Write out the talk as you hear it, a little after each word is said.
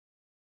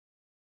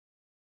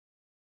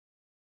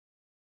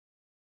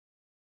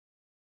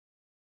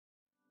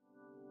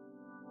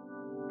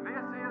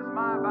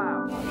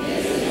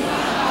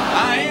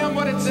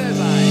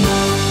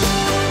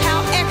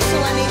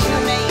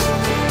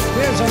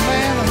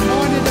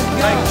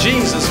Make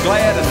Jesus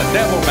glad and the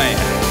devil mad.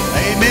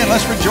 Amen.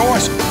 Let's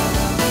rejoice.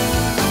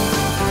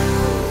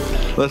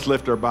 Let's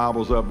lift our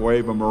Bibles up,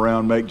 wave them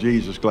around, make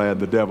Jesus glad,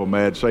 the devil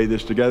mad. Say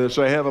this together.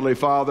 Say, Heavenly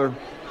Father,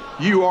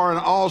 you are an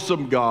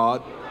awesome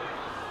God.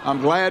 I'm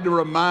glad to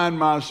remind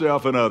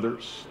myself and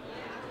others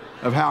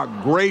of how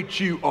great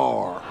you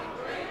are.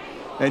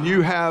 And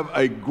you have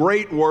a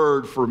great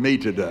word for me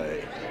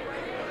today.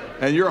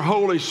 And your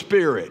Holy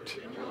Spirit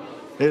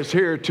is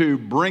here to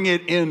bring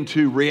it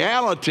into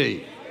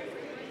reality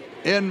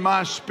in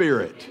my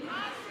spirit.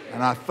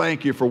 And I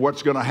thank you for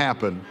what's going to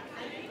happen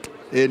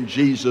in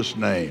Jesus'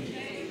 name.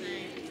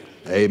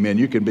 Amen.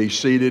 You can be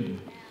seated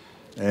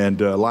and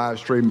live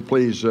stream.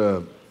 Please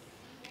follow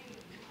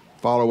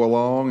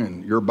along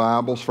in your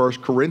Bibles.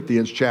 1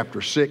 Corinthians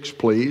chapter 6,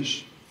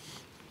 please.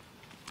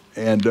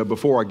 And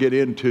before I get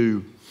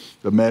into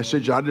the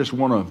message, I just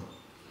was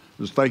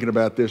thinking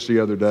about this the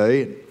other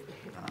day.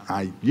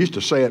 I used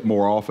to say it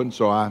more often,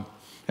 so I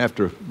have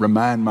to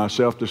remind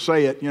myself to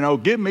say it. You know,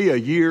 give me a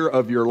year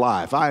of your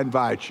life. I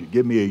invite you,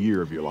 give me a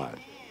year of your life.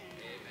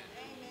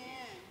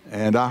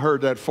 And I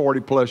heard that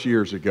 40 plus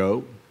years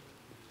ago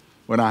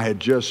when I had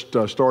just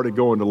started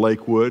going to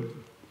Lakewood.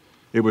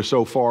 It was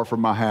so far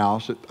from my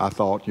house that I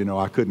thought, you know,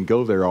 I couldn't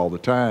go there all the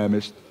time.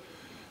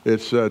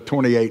 It's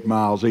 28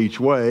 miles each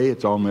way.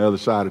 It's on the other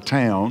side of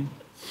town.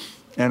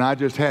 And I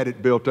just had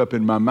it built up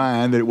in my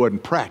mind that it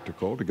wasn't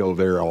practical to go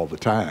there all the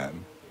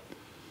time.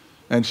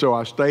 And so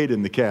I stayed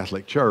in the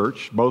Catholic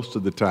Church most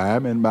of the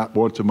time, and about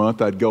once a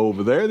month I'd go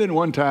over there. Then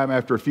one time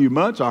after a few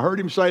months, I heard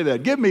him say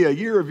that, give me a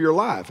year of your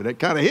life, and it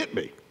kind of hit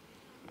me.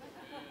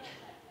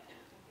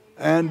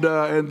 And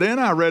then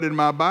I read in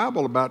my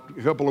Bible about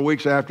a couple of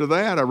weeks after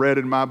that, I read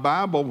in my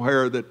Bible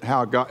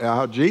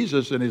how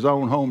Jesus in his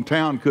own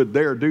hometown could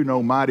there do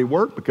no mighty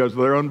work because of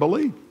their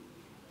unbelief.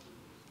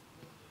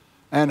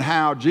 And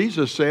how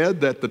Jesus said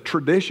that the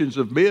traditions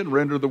of men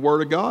render the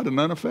Word of God of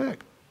none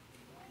effect.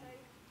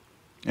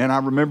 And I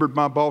remembered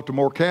my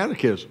Baltimore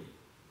Catechism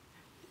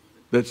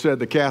that said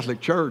the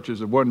Catholic Church is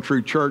the one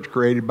true church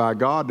created by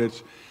God,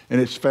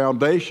 and its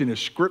foundation is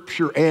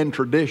Scripture and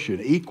tradition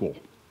equal.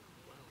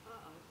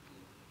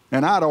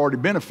 And I'd already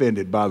been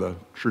offended by the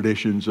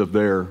traditions of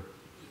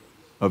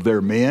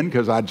their men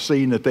because I'd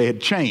seen that they had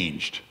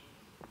changed.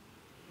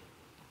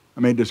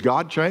 I mean, does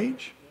God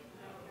change?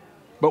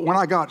 But when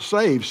I got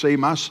saved, see,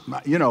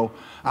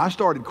 I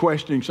started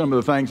questioning some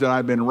of the things that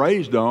I'd been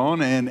raised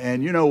on,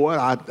 and you know what?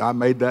 I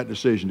made that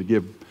decision to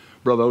give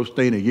Brother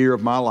Osteen a year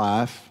of my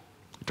life.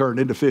 It turned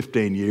into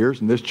 15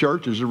 years, and this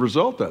church is a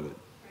result of it.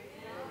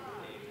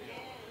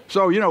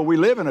 So, you know, we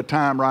live in a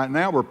time right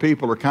now where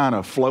people are kind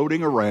of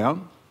floating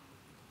around.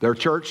 Their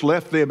church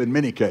left them in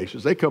many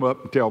cases. They come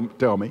up and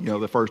tell me, you know,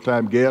 the first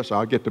time guests,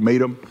 I'll get to meet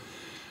them,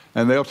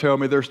 and they'll tell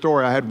me their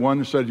story. I had one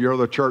that said, you know,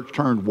 the church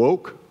turned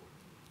woke.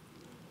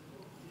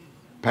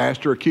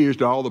 Pastor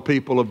accused all the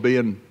people of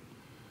being,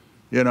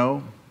 you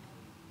know,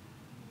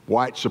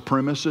 white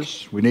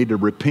supremacists. We need to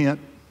repent.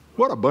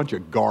 What a bunch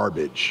of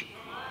garbage.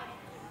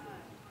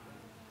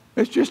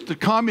 It's just the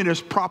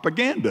communist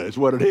propaganda is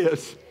what it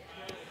is.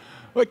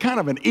 What kind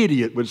of an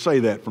idiot would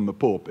say that from the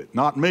pulpit?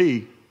 Not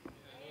me.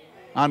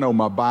 I know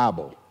my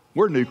Bible.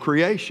 We're new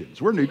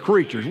creations. We're new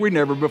creatures. We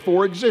never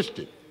before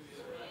existed.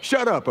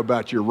 Shut up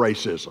about your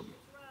racism.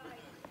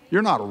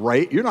 You're not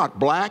you're not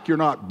black, you're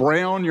not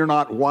brown, you're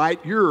not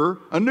white, you're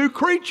a new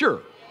creature.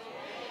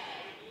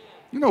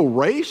 You know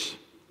race.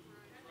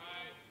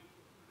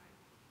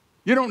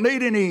 You don't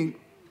need any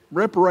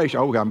reparation.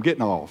 Oh, I'm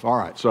getting off. All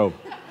right, so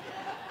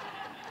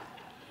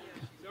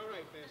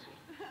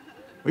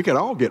we could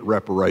all get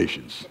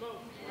reparations.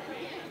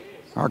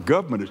 Our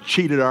government has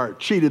cheated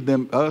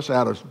us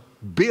out of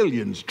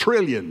billions,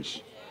 trillions,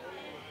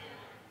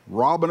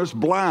 robbing us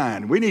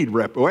blind. We need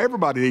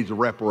everybody needs a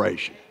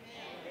reparation.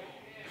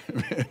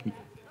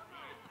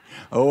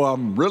 Oh,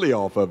 I'm really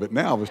off of it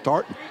now. I was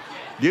starting.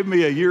 Give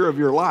me a year of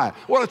your life.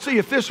 Well, let's see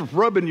if this is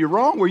rubbing you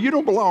wrong. Well, you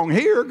don't belong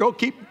here. Go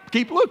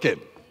keep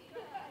looking.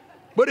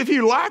 But if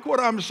you like what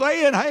I'm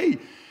saying, hey,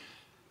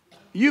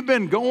 you've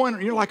been going,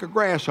 you're like a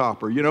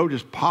grasshopper, you know,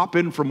 just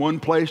popping from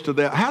one place to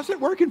the other. How's it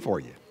working for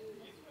you?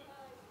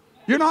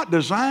 You're not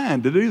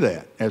designed to do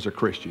that as a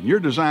Christian. You're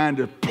designed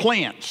to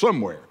plant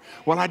somewhere.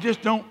 Well, I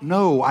just don't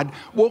know.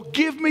 Well,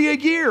 give me a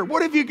year.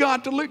 What have you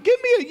got to look? Give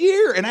me a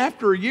year. And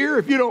after a year,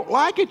 if you don't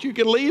like it, you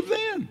can leave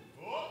then.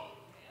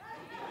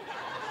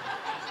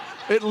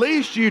 At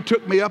least you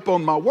took me up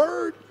on my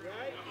word.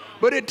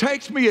 But it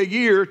takes me a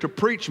year to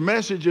preach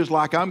messages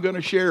like I'm going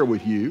to share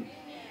with you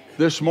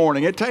this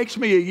morning. It takes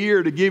me a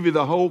year to give you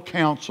the whole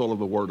counsel of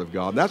the Word of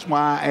God. That's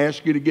why I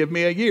asked you to give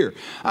me a year.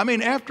 I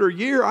mean, after a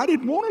year, I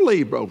didn't want to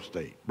leave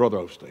Brother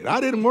Osteen. I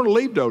didn't want to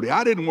leave Dodie.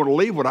 I didn't want to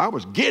leave what I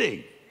was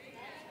getting.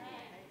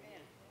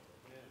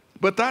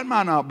 But that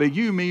might not be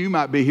you. You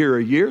might be here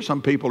a year.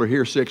 Some people are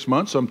here 6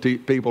 months. Some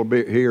people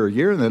are here a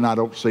year, and then I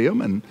don't see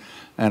them, and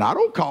I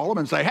don't call them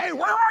and say, hey,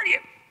 where are you?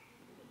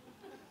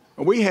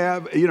 We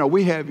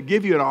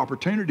give you an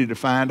opportunity to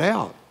find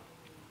out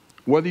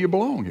whether you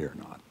belong here or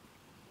not.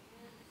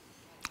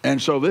 And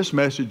so this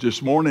message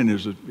this morning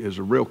is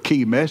a real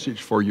key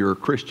message for your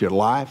Christian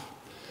life.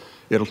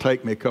 It'll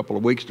take me a couple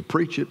of weeks to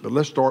preach it, but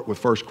let's start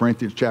with 1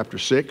 Corinthians chapter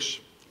 6.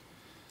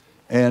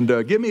 And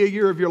give me a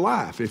year of your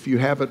life if you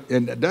haven't.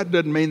 And that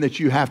doesn't mean that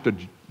you have to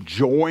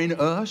join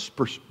us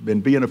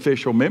and be an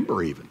official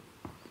member even.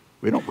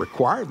 We don't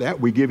require that.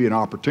 We give you an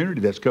opportunity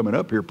that's coming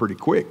up here pretty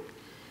quick.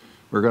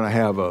 We're going to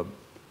have a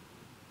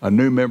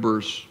new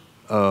members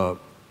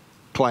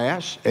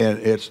class, and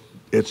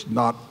it's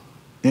not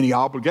any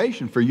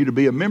obligation for you to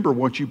be a member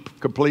once you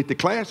complete the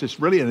class. It's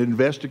really an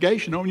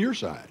investigation on your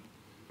side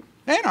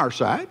and our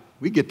side.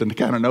 We get to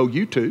kind of know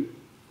you too.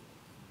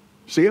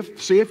 See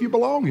if you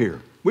belong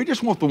here. We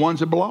just want the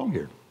ones that belong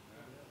here.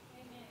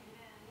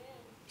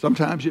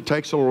 Sometimes it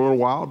takes a little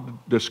while to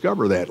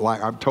discover that.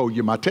 Like I've told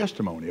you my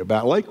testimony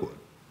about Lakewood.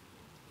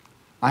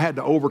 I had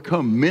to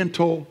overcome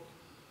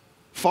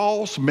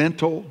false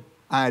mental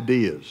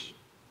ideas.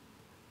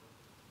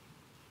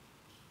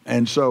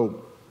 And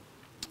so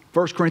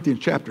 1 Corinthians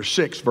chapter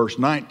 6, verse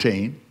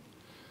 19,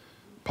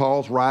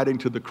 Paul's writing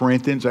to the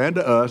Corinthians and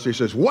to us. He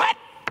says, what?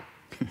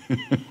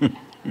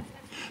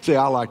 See,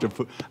 I like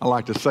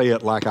to say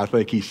it like I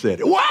think he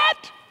said it.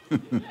 What?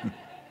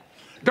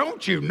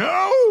 Don't you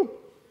know?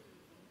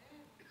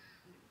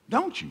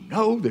 Don't you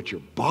know that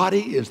your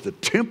body is the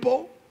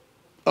temple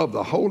of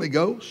the Holy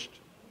Ghost,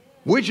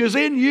 which is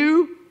in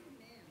you,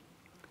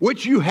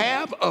 which you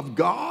have of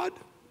God,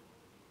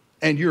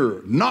 and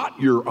you're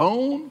not your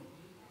own?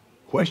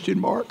 Question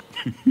mark.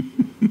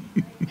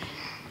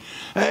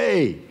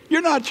 Hey,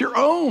 you're not your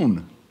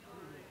own.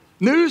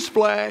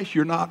 Newsflash,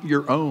 you're not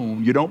your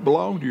own. You don't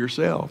belong to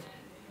yourself.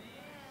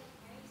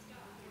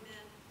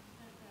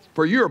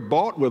 For you're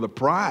bought with a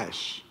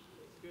price.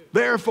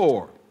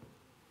 Therefore,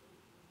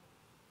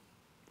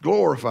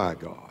 glorify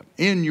God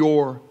in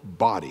your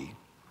body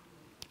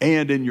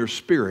and in your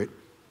spirit,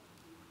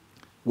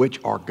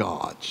 which are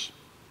God's.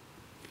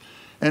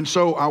 And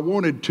so I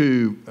wanted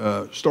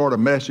to start a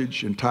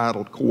message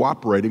entitled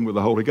Cooperating with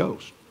the Holy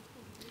Ghost.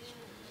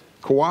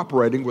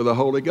 Cooperating with the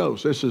Holy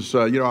Ghost. This is,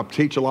 I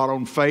teach a lot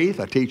on faith.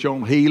 I teach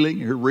on healing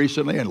here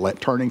recently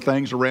and turning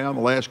things around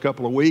the last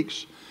couple of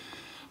weeks.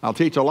 I'll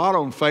teach a lot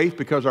on faith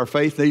because our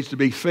faith needs to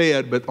be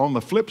fed. But on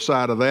the flip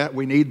side of that,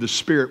 we need the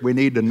Spirit. We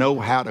need to know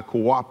how to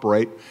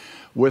cooperate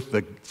with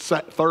the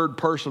third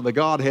person of the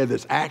Godhead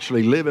that's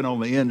actually living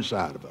on the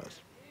inside of us.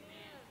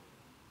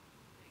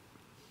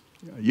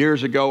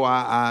 Years ago,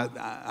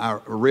 I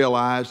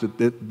realized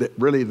that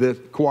really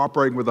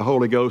cooperating with the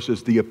Holy Ghost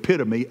is the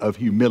epitome of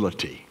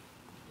humility.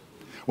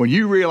 When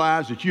you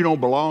realize that you don't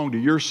belong to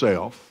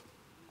yourself,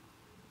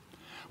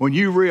 when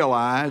you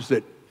realize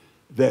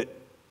that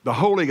the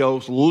Holy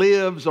Ghost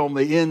lives on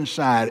the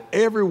inside,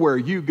 everywhere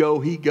you go,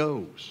 He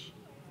goes.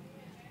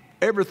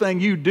 Everything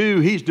you do,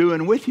 He's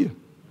doing with you.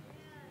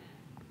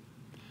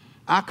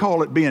 I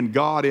call it being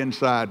God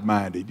inside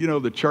minded. You know,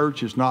 the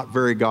church is not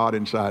very God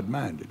inside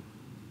minded,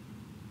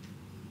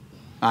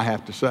 I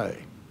have to say.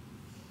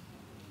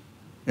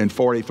 In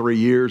 43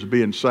 years of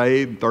being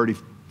saved,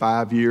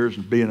 35 years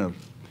of being an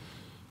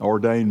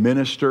ordained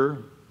minister,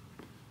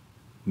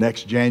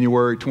 next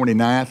January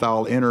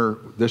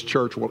 29th, this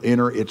church will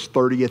enter its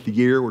 30th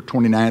year, or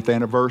 29th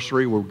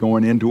anniversary. We're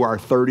going into our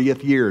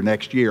 30th year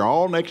next year.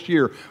 All next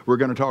year, we're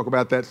going to talk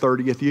about that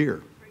 30th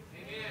year.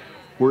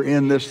 We're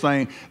in this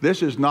thing.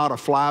 This is not a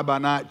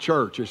fly-by-night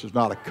church. This is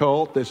not a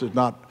cult. This is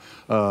not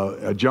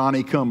a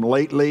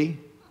Johnny-come-lately.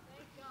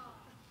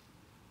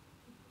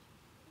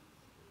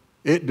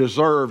 It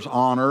deserves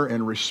honor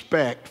and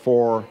respect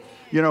for,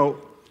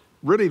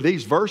 really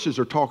these verses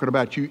are talking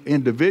about you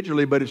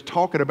individually, but it's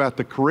talking about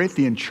the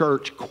Corinthian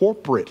church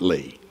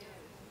corporately.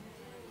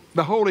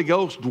 The Holy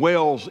Ghost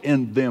dwells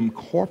in them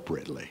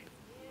corporately.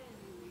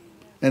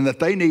 And that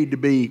they need to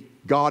be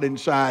God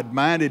inside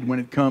minded when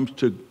it comes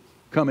to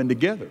coming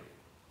together.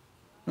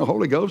 The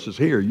Holy Ghost is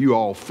here. You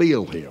all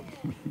feel Him.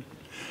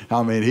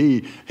 I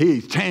mean,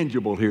 he's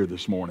tangible here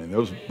this morning.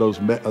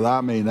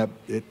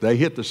 They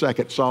hit the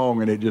second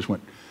song and it just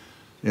went,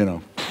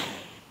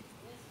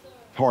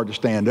 hard to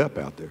stand up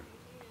out there.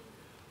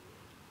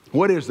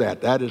 What is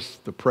that? That is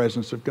the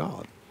presence of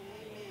God.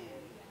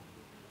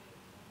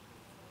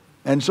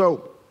 And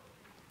so,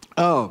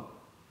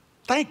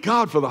 thank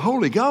God for the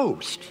Holy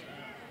Ghost.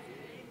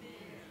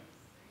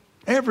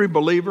 Every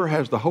believer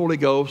has the Holy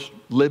Ghost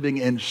living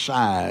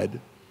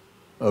inside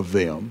of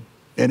them,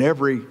 and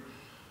every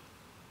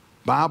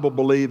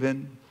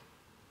Bible-believing,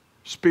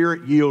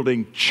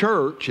 Spirit-yielding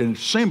church and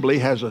assembly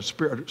has a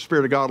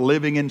Spirit of God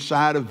living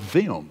inside of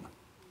them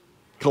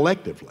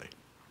collectively.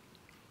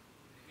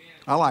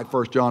 I like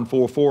 1 John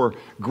 4:4.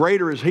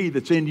 Greater is He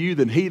that's in you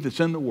than he that's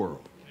in the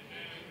world.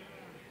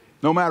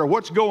 No matter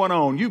what's going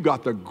on, you've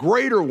got the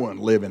greater one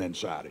living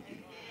inside of you.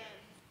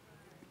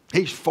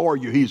 He's for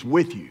you. He's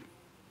with you.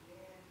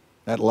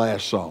 That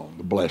last song,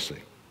 the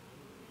blessing.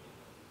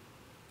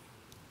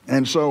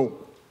 And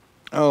so,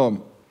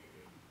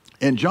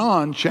 in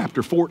John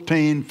chapter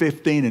 14,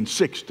 15, and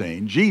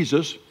 16,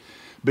 Jesus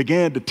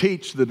began to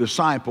teach the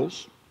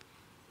disciples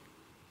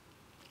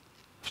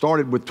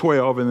started with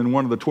 12, and then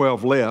one of the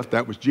 12 left.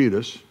 That was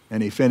Judas.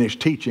 And he finished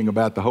teaching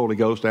about the Holy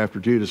Ghost after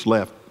Judas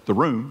left the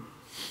room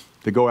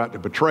to go out to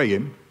betray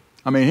him.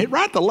 I mean,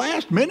 right at the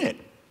last minute,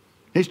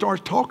 he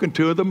starts talking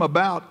to them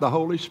about the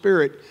Holy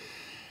Spirit.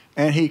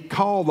 And he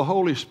called the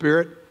Holy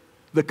Spirit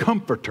the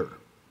Comforter.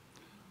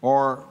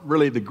 Or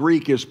really the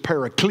Greek is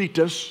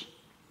Parakletos.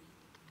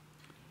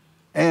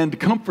 And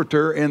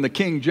Comforter in the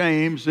King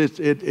James, it's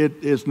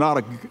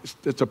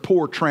a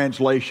poor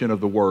translation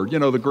of the word. You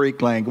know, the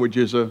Greek language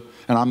is and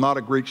I'm not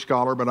a Greek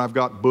scholar, but I've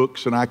got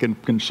books and I can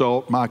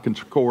consult my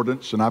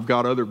concordance, and I've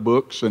got other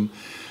books and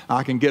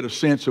I can get a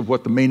sense of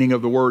what the meaning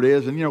of the word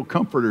is. And you know,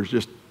 Comforter is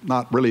just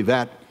not really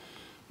that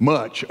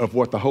much of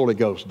what the Holy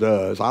Ghost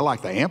does. I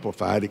like the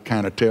Amplified. It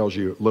kind of tells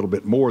you a little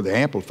bit more. The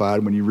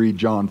Amplified, when you read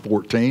John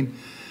 14,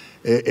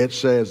 it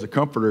says the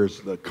Comforter is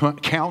the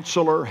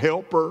counselor,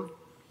 helper,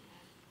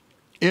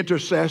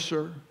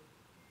 intercessor.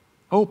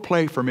 Oh,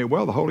 pray for me.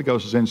 Well, the Holy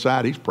Ghost is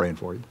inside. He's praying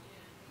for you.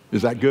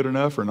 Is that good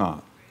enough or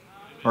not?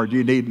 Or do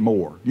you need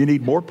more? You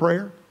need more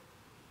prayer?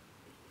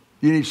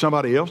 You need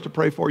somebody else to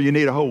pray for you? You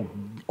need a whole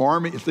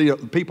army? See,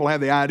 people have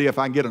the idea if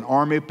I can get an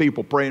army of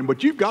people praying,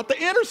 but you've got the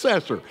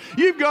intercessor.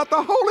 You've got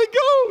the Holy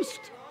Ghost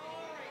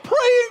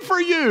praying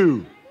for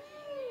you.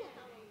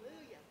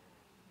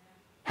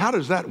 How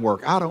does that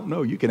work? I don't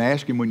know. You can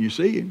ask him when you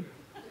see him.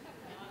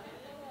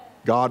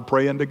 God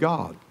praying to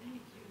God.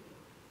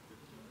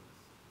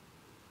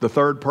 The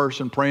third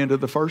person praying to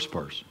the first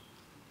person.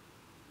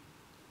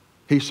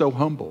 He's so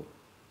humble,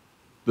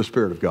 the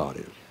Spirit of God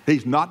is.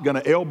 He's not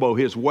going to elbow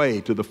his way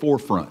to the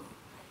forefront.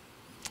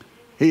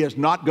 He is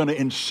not going to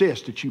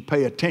insist that you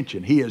pay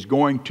attention. He is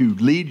going to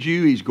lead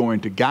you. He's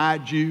going to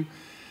guide you.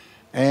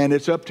 And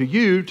it's up to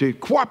you to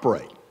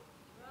cooperate,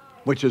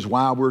 which is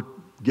why we're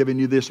giving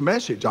you this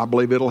message. I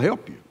believe it'll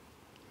help you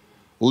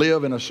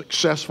live in a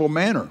successful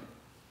manner.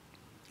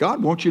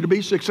 God wants you to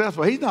be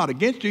successful. He's not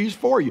against you. He's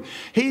for you.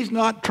 He's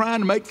not trying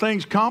to make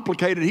things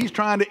complicated. He's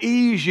trying to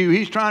ease you.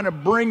 He's trying to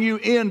bring you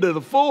into the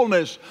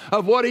fullness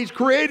of what He's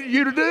created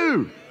you to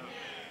do.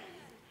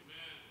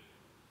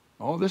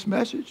 All this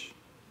message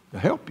to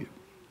help you.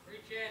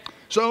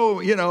 So,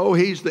 you know,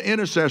 He's the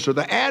intercessor,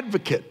 the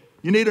advocate.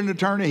 You need an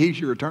attorney, He's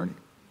your attorney.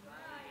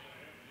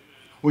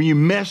 When you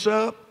mess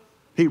up,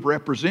 He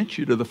represents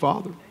you to the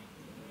Father.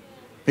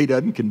 He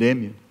doesn't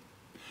condemn you.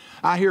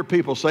 I hear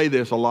people say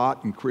this a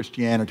lot in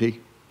Christianity,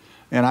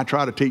 and I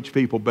try to teach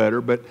people better,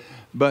 but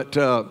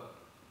the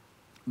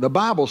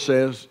Bible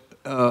says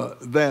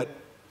that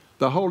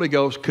the Holy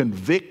Ghost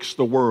convicts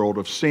the world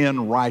of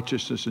sin,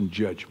 righteousness, and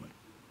judgment.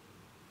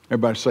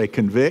 Everybody say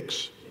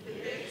convicts.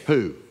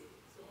 Who?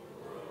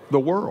 The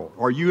world.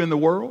 Are you in the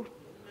world?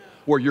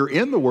 Well, you're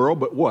in the world,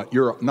 but what?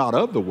 You're not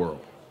of the world.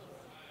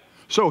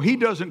 So He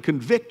doesn't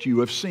convict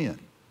you of sin.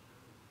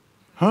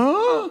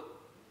 Huh?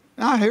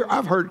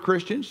 I've heard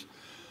Christians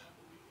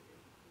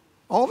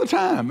all the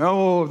time.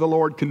 Oh, the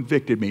Lord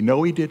convicted me.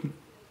 No, He didn't.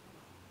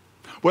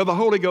 Well, the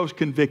Holy Ghost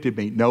convicted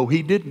me. No,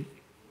 He didn't.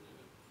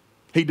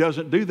 He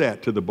doesn't do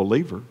that to the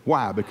believer.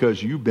 Why?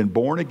 Because you've been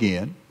born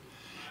again,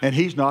 and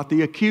He's not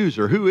the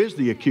accuser. Who is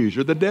the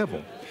accuser? The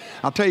devil.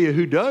 I'll tell you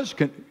who does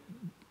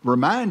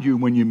remind you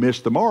when you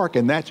miss the mark,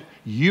 and that's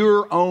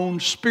your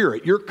own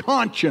spirit. Your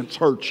conscience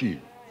hurts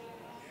you.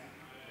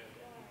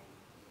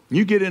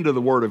 You get into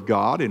the Word of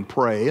God and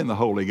pray in the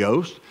Holy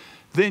Ghost,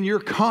 then your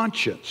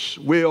conscience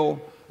will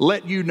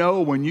let you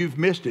know when you've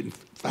missed it. In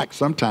fact,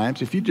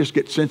 sometimes if you just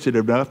get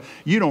sensitive enough,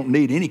 you don't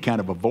need any kind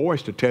of a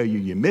voice to tell you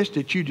you missed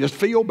it. You just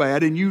feel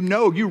bad and you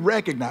know, you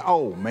recognize,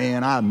 oh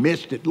man, I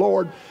missed it.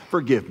 Lord,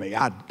 forgive me.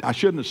 I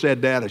shouldn't have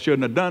said that. I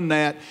shouldn't have done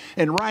that.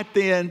 And right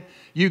then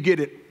you get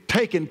it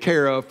taken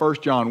care of,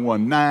 1 John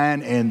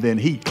 1:9, and then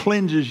He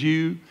cleanses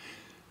you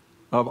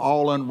of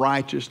all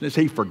unrighteousness.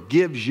 He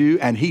forgives you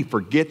and He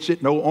forgets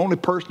it. No, only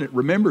person that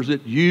remembers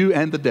it, you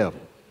and the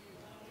devil.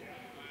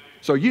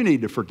 So you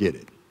need to forget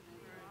it.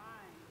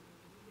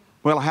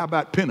 Well, how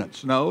about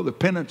penance? No, the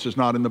penance is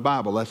not in the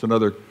Bible. That's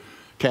another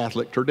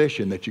Catholic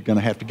tradition that you're going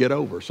to have to get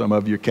over. Some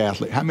of you are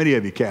Catholic. How many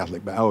of you are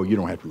Catholic? Oh, you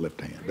don't have to lift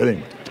a hand. But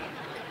anyway.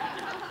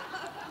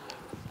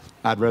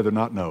 I'd rather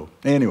not know.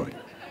 Anyway.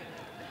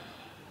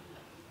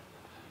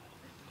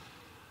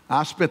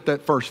 I spent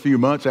that first few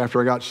months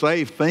after I got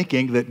saved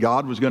thinking that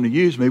God was going to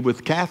use me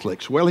with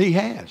Catholics. Well, He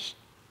has.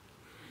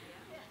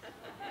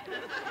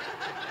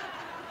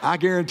 I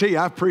guarantee you,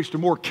 I've preached to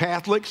more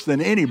Catholics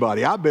than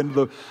anybody. I've been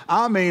to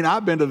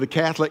the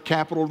Catholic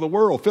capital of the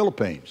world,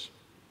 Philippines.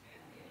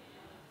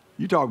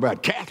 You talk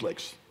about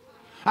Catholics.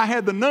 I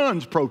had the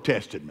nuns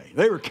protested me.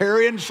 They were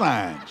carrying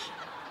signs.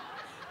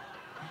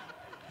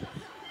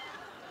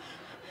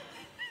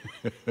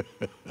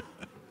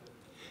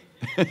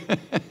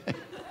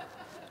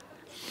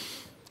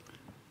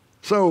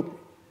 So,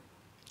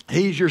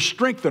 He's your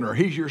strengthener.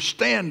 He's your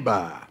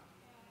standby.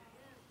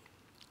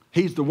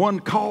 He's the one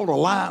called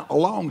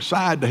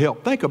alongside to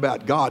help. Think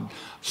about God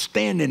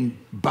standing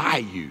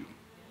by you.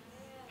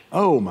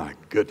 Oh my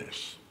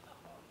goodness.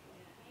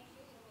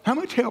 How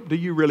much help do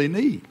you really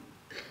need?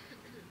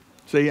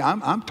 See,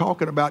 I'm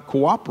talking about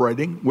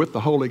cooperating with the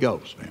Holy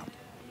Ghost now.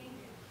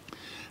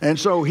 And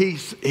so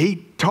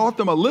he taught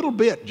them a little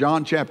bit,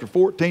 John chapter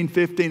 14,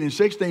 15, and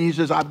 16. He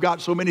says, I've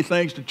got so many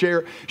things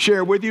to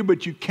share with you,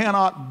 but you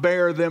cannot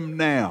bear them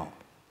now.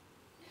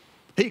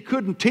 He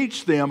couldn't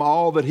teach them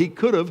all that he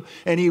could have,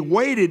 and he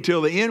waited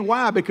till the end.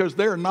 Why? Because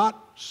they're not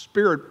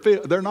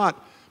they're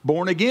not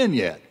born again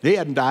yet. He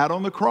hadn't died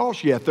on the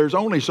cross yet. There's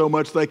only so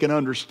much they can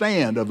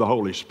understand of the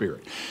Holy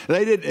Spirit.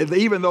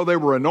 Even though they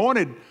were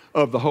anointed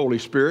of the Holy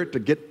Spirit to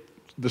get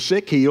the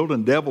sick healed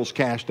and devils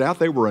cast out,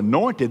 they were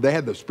anointed. They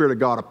had the Spirit of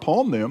God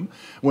upon them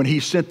when he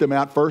sent them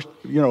out first,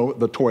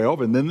 the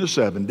 12 and then the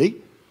 70.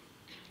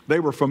 They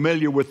were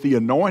familiar with the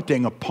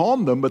anointing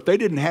upon them, but they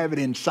didn't have it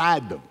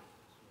inside them.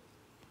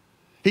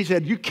 He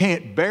said, you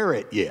can't bear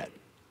it yet.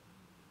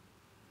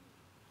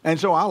 And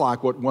so I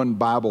like what one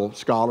Bible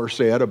scholar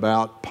said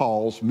about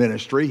Paul's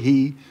ministry.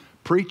 He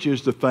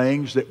preaches the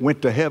things that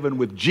went to heaven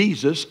with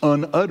Jesus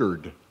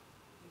unuttered,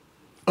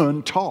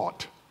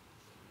 untaught.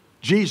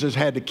 Jesus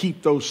had to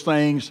keep those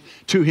things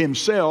to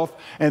himself,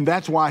 and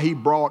that's why he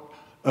brought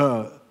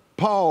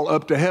Paul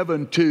up to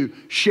heaven to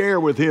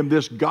share with him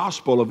this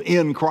gospel of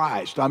in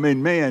Christ. I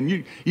mean,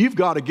 man, you've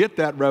got to get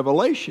that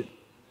revelation.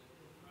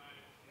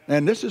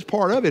 And this is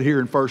part of it here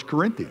in 1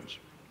 Corinthians.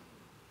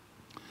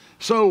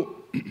 So,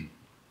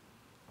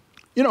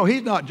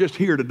 he's not just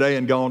here today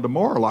and gone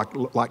tomorrow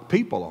like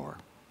people are,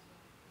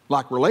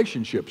 like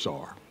relationships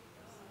are,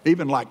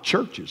 even like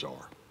churches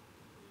are.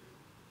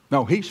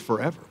 No, he's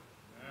forever.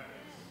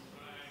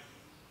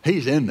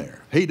 He's in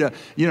there. He does.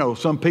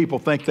 Some people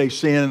think they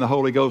sin and the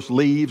Holy Ghost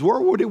leaves. Where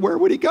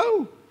would he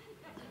go?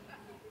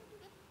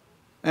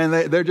 And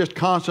they're just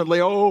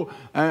constantly,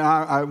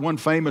 one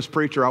famous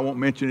preacher, I won't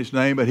mention his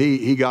name, but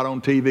he got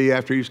on TV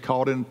after he was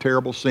caught in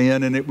terrible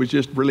sin, and it was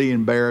just really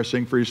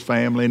embarrassing for his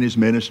family and his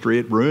ministry.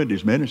 It ruined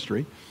his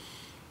ministry.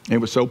 It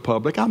was so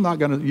public.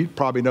 You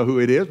probably know who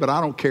it is, but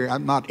I don't care.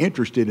 I'm not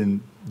interested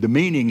in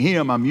demeaning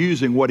him. I'm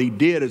using what he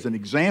did as an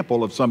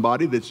example of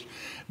somebody that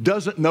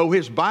doesn't know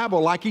his Bible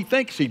like he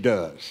thinks he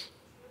does.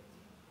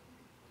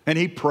 And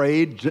he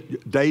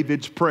prayed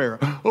David's prayer,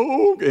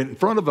 in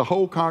front of the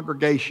whole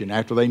congregation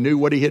after they knew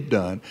what he had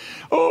done.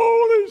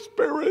 Holy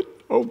Spirit,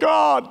 oh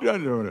God,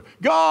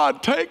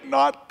 God, take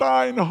not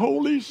thine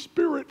Holy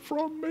Spirit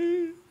from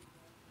me.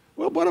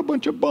 Well, what a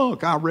bunch of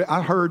bunk.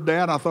 I heard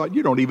that. I thought,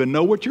 you don't even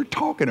know what you're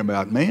talking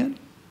about, man.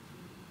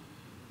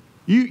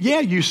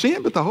 You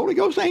sin, but the Holy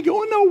Ghost ain't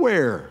going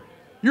nowhere.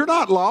 You're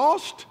not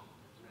lost.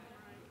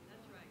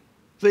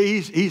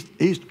 See,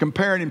 he's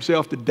comparing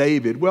himself to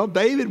David. Well,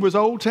 David was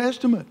Old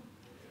Testament.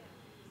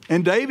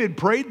 And David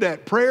prayed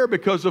that prayer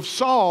because of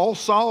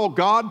Saul.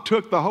 God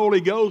took the Holy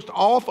Ghost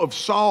off of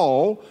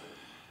Saul,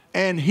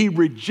 and he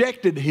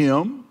rejected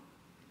him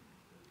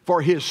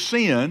for his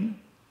sin.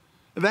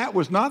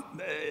 That's not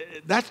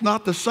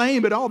the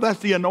same at all. That's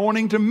the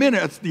anointing to men.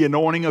 That's the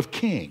anointing of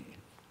king.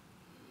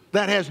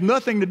 That has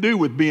nothing to do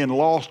with being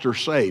lost or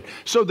saved.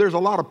 So there's a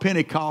lot of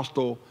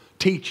Pentecostal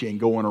teaching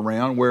going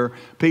around where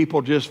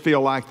people just feel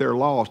like they're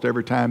lost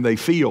every time they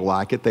feel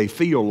like it. They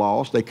feel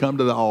lost. They come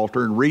to the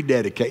altar and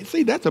rededicate.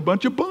 See, that's a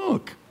bunch of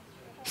bunk.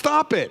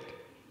 Stop it.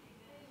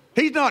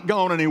 He's not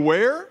gone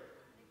anywhere.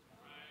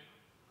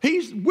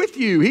 He's with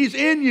you. He's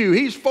in you.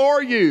 He's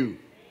for you.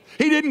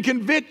 He didn't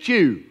convict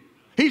you.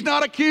 He's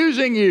not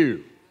accusing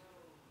you.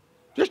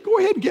 Just go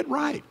ahead and get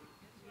right.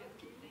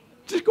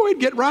 Just go ahead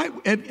and get right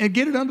and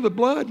get it under the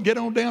blood and get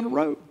on down the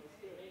road.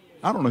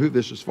 I don't know who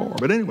this is for,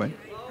 but anyway.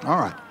 All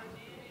right.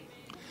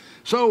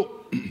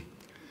 So,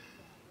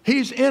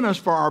 he's in us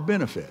for our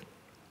benefit.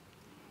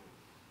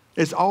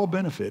 It's all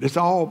benefit. It's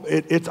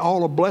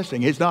all a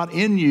blessing. He's not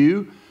in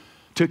you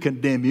to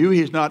condemn you.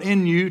 He's not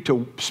in you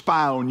to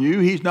spy on you.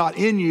 He's not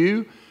in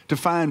you to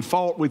find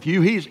fault with you.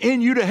 He's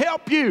in you to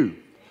help you.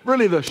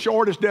 Really, the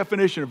shortest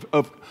definition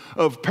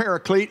of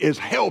paraclete is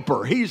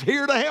helper. He's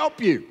here to help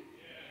you.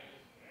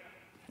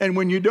 And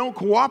when you don't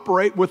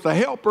cooperate with the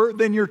helper,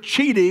 then you're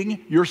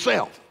cheating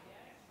yourself.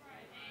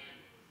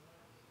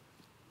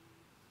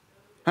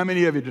 How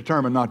many of you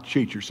determined not to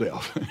cheat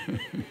yourself?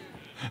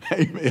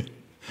 Amen.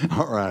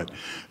 All right.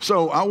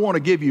 So I want to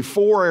give you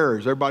 4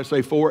 areas. Everybody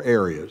say 4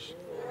 areas.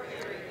 4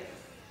 areas.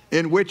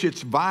 In which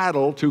it's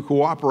vital to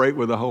cooperate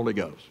with the Holy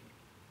Ghost.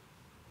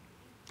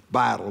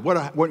 Vital.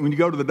 When you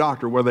go to the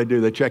doctor, what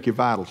do? They check your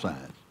vital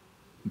signs.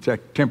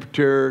 Check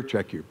temperature,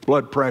 check your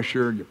blood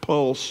pressure, your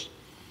pulse.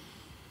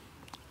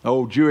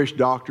 Old Jewish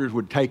doctors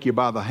would take you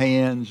by the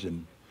hands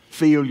and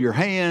feel your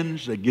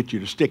hands. They'd get you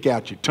to stick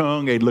out your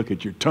tongue. They'd look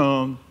at your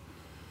tongue.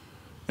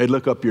 They'd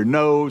look up your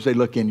nose. They'd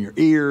look in your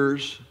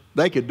ears.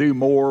 They could do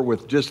more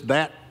with just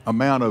that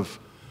amount of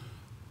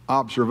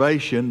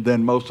observation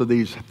than most of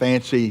these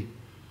fancy $1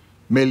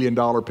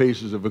 million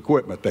pieces of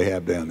equipment they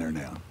have down there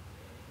now.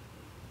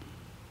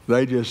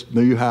 They just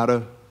knew how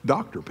to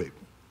doctor people.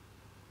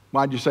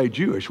 Why'd you say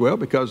Jewish? Well,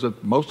 because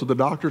most of the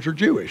doctors are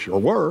Jewish, or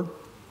were,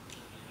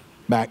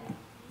 back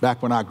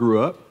when I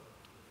grew up.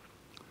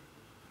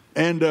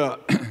 And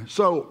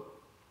so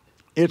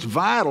it's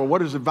vital.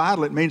 What is it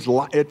vital? It means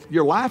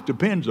your life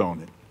depends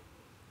on it.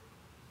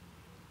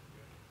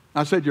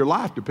 I said your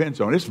life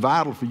depends on it. It's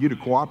vital for you to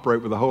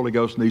cooperate with the Holy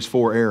Ghost in these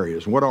 4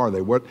 areas. What are they?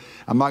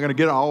 I'm not going to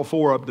get all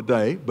 4 of them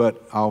today,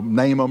 but I'll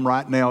name them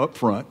right now up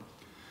front.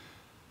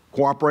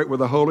 Cooperate with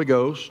the Holy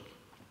Ghost.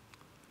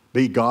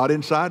 Be God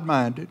inside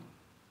minded.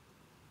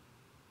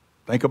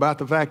 Think about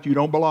the fact you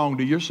don't belong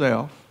to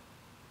yourself.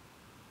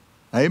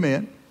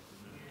 Amen.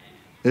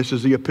 This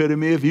is the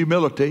epitome of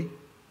humility.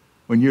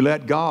 When you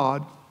let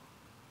God,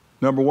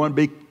 number 1,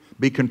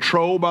 be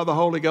controlled by the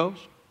Holy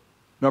Ghost.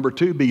 Number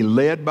 2, be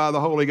led by the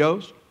Holy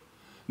Ghost.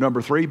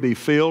 Number 3, be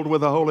filled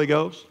with the Holy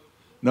Ghost.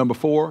 Number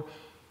 4,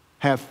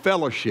 have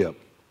fellowship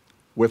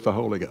with the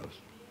Holy Ghost.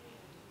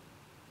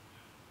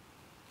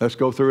 Let's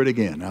go through it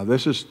again. Now,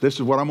 this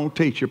is what I'm going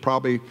to teach you.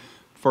 Probably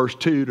first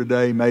 2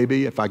 today,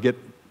 maybe, if I get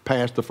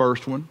past the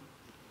first one.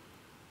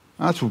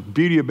 That's the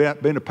beauty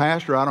about being a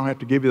pastor. I don't have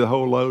to give you the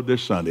whole load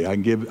this Sunday.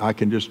 I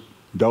can just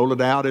dole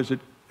it out as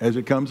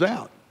it comes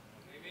out.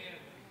 Amen.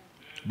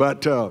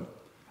 But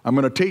I'm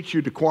going to teach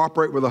you to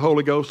cooperate with the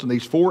Holy Ghost in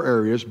these 4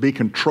 areas. Be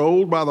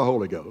controlled by the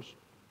Holy Ghost.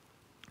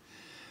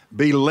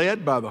 Be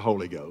led by the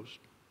Holy Ghost.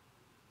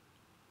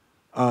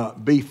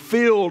 Be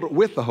filled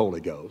with the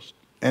Holy Ghost.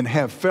 And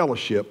have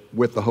fellowship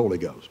with the Holy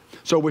Ghost.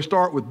 So we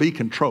start with be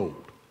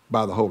controlled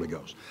by the Holy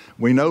Ghost.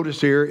 We notice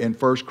here in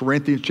 1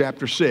 Corinthians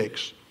chapter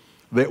 6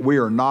 that we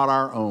are not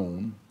our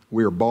own.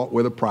 We are bought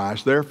with a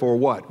price. Therefore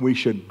what? We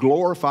should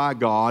glorify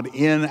God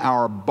in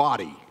our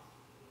body.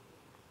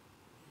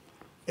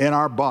 In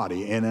our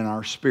body and in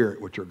our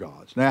spirit, which are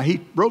God's. Now,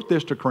 he wrote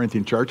this to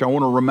Corinthian church. I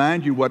want to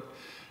remind you what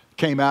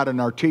came out in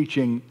our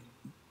teaching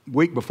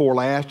week before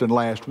last and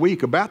last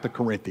week about the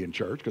Corinthian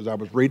church, because I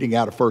was reading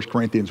out of 1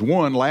 Corinthians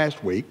 1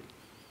 last week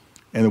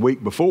and the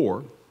week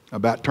before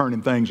about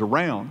turning things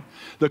around.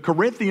 The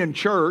Corinthian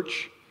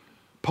church,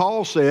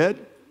 Paul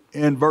said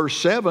in verse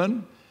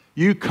 7,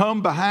 you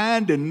come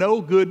behind in no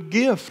good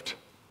gift.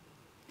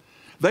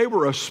 They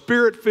were a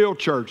spirit-filled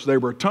church. They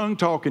were a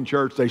tongue-talking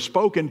church. They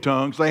spoke in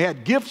tongues. They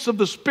had gifts of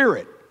the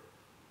Spirit.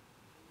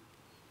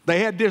 They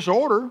had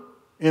disorder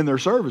in their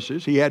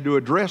services. He had to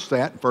address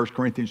that in 1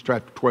 Corinthians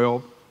chapter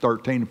 12,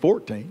 13, and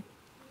 14.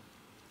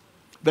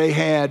 They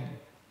had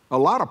a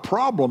lot of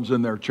problems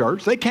in their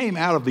church. They came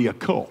out of the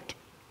occult.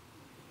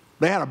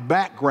 They had a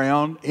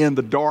background in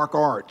the dark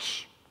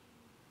arts.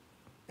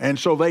 And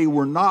so they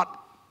were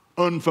not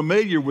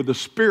unfamiliar with the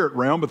spirit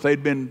realm, but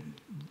they'd been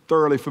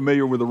thoroughly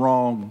familiar with the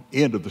wrong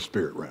end of the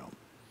spirit realm.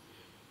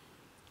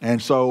 And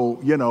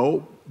so,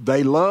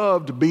 they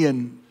loved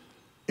being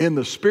in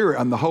the Spirit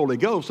and the Holy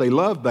Ghost. They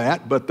loved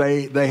that, but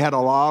they had a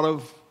lot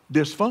of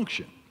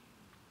dysfunction.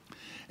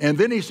 And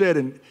then he said,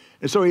 and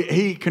so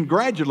he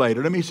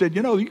congratulated them. He said,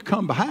 you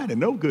come behind in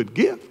no good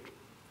gift.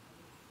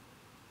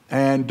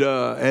 And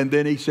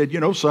then he said,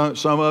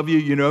 some of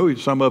you,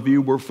 some of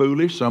you were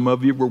foolish, some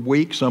of you were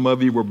weak, some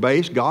of you were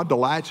base. God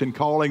delights in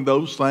calling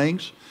those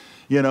things,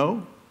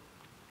 And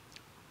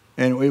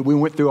we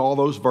went through all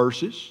those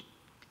verses.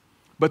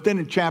 But then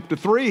in chapter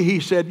 3, he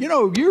said,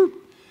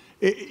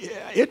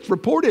 it's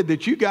reported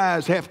that you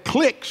guys have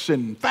cliques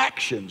and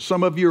factions.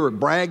 Some of you are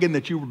bragging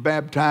that you were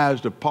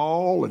baptized of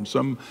Paul, and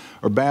some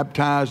are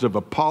baptized of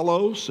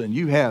Apollos, and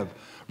you have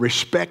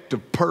respect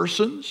of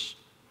persons.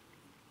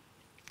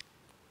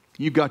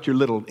 You've got your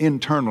little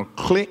internal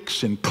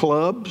cliques and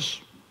clubs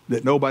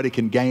that nobody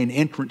can gain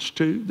entrance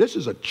to. This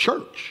is a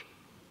church.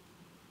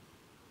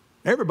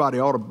 Everybody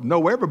ought to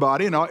know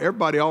everybody, and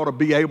everybody ought to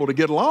be able to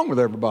get along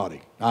with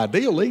everybody.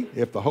 Ideally,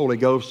 if the Holy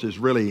Ghost is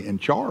really in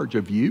charge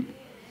of you.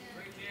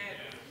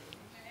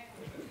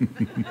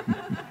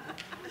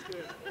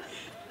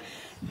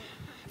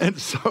 And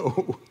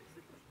so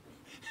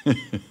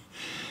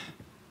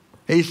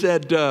he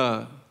said,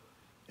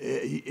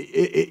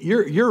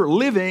 you're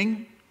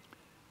living,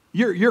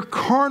 you're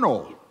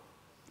carnal.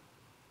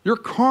 You're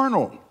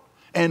carnal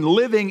and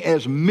living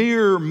as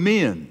mere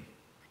men.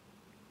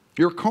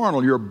 You're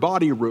carnal, you're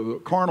body rule.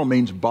 Carnal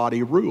means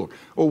body rule.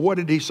 Well, what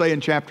did he say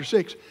in chapter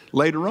 6?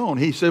 Later on,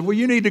 he said, well,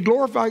 you need to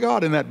glorify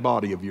God in that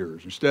body of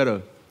yours instead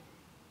of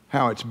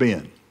how it's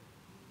been.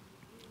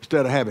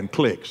 Instead of having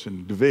cliques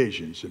and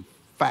divisions and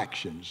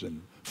factions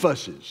and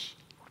fusses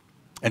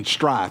and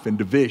strife and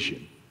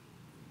division.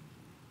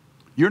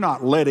 You're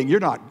not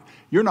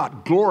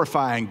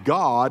glorifying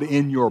God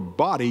in your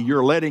body.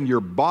 You're letting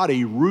your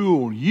body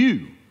rule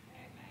you.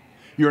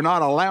 You're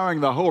not allowing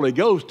the Holy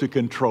Ghost to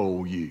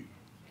control you.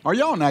 Are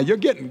y'all now? You're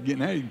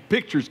getting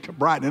pictures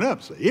brightening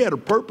up. So he had a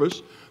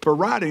purpose for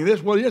writing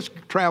this. Well, it's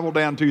traveled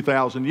down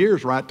 2,000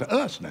 years right to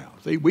us now.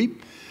 See,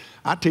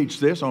 I teach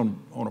this on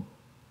a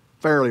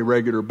fairly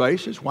regular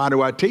basis. Why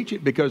do I teach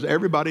it? Because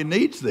everybody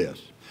needs this.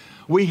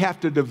 We have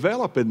to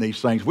develop in these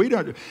things. We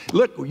don't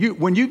look.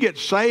 When you get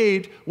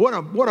saved, what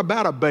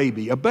about a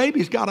baby? A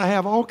baby's got to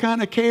have all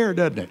kind of care,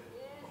 doesn't it?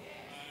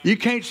 You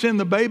can't send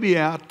the baby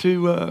out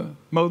to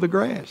mow the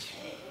grass.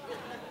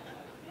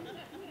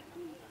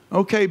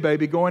 Okay,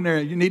 baby, go in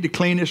there. You need to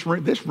clean this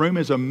room. This room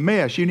is a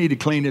mess. You need to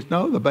clean this.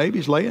 No, the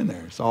baby's laying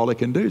there. It's all it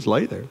can do is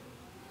lay there.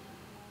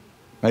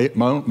 It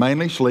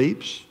mainly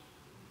sleeps.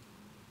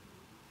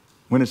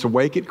 When it's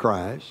awake, it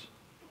cries.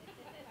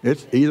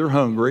 It's either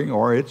hungry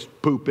or it's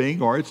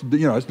pooping or it's,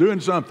 it's doing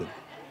something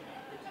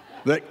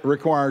that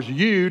requires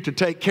you to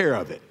take care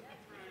of it.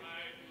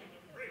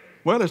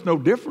 Well, it's no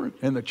different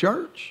in the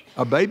church.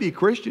 A baby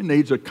Christian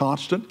needs a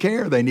constant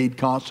care. They need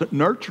constant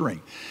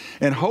nurturing.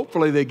 And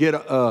hopefully they get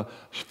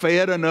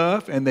fed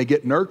enough and they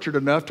get nurtured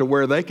enough to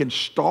where they can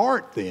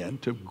start then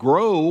to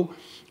grow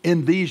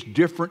in these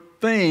different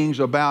things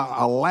about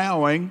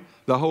allowing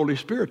the Holy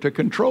Spirit to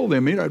control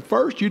them. At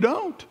first you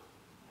don't.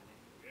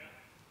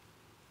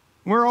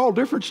 We're all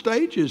different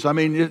stages. I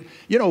mean,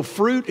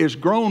 fruit is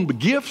grown, but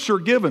gifts are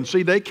given.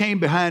 See, they came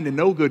behind in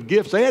no good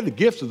gifts. They had the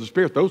gifts of the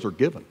Spirit. Those are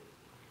given.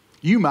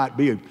 You might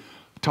be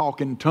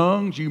talking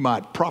tongues, you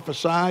might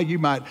prophesy,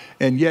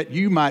 and yet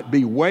you might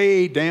be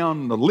way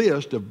down the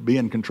list of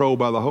being controlled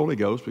by the Holy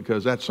Ghost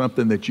because that's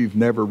something that you've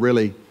never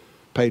really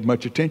paid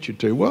much attention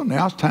to. Well,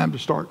 now it's time to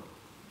start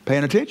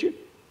paying attention.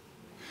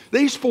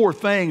 These four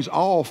things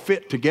all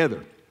fit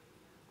together.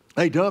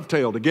 They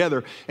dovetail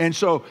together. And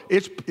so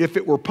if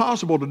it were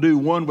possible to do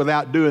one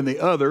without doing the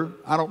other,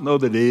 I don't know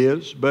that it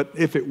is, but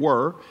if it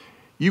were,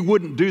 you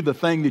wouldn't do the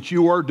thing that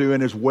you are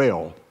doing as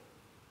well.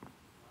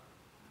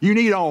 You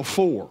need all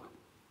four,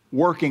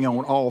 working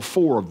on all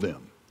four of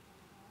them.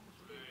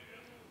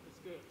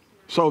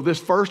 So this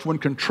first one,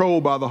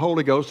 controlled by the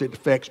Holy Ghost, it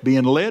affects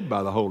being led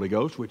by the Holy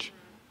Ghost,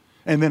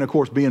 and then of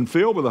course being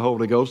filled with the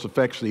Holy Ghost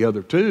affects the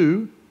other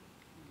two.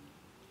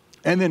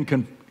 And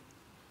then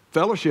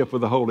fellowship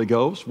with the Holy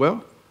Ghost,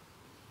 well,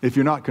 if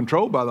you're not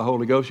controlled by the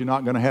Holy Ghost, you're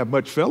not going to have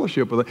much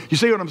fellowship with it. You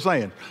see what I'm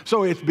saying?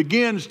 So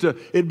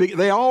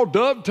they all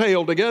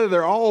dovetail together.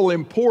 They're all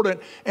important,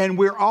 and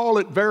we're all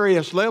at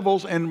various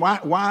levels. And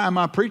why am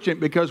I preaching it?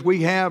 Because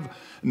we have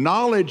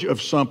knowledge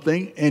of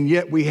something, and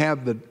yet we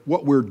have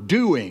what we're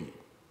doing.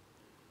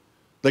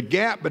 The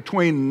gap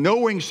between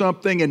knowing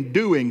something and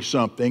doing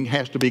something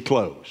has to be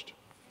closed.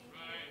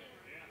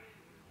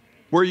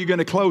 Where are you going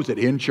to close it?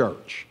 In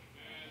church.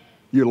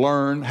 You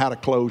learn how to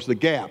close the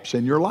gaps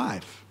in your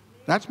life.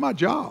 That's my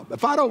job.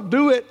 If I don't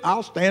do it,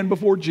 I'll stand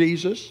before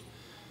Jesus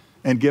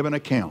and give an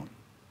account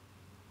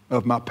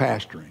of my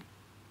pastoring.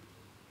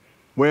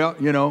 Well,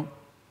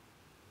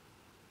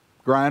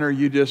 Greiner,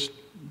 you just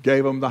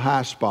gave them the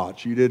high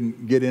spots. You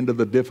didn't get into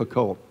the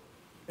difficult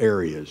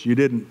areas. You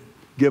didn't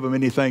give them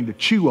anything to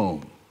chew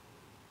on.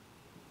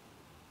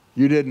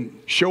 You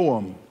didn't show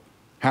them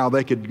how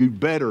they could do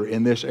better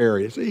in this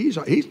area. See,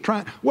 he's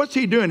trying. What's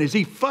he doing? Is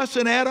he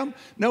fussing at them?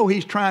 No,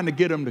 he's trying to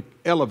get them to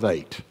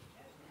elevate.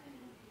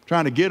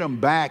 Trying to get them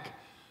back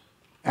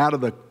out of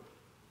the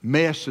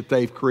mess that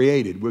they've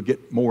created. We'll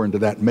get more into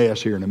that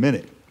mess here in a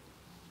minute.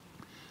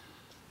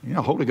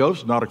 Holy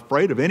Ghost is not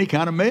afraid of any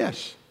kind of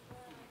mess.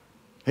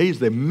 He's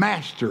the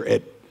master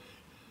at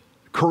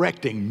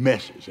correcting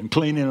messes and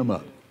cleaning them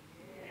up.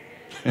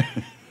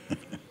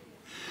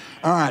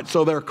 All right,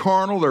 so they're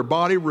carnal, they're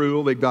body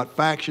rule, they've got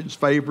factions,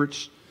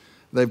 favorites,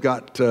 they've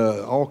got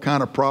all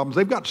kind of problems.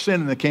 They've got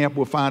sin in the camp.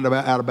 We'll find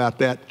out about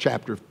that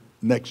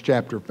next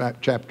chapter.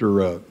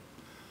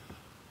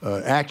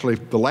 Actually,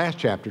 the last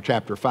chapter,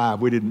 chapter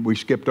 5, we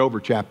skipped over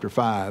chapter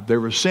 5. There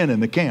was sin in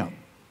the camp.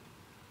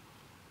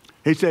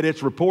 He said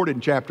it's reported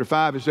in chapter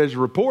 5. It says it's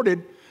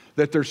reported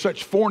that there's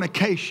such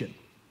fornication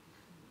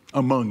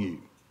among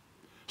you,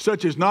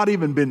 such as not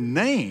even been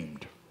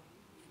named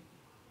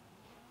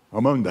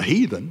among the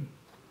heathen,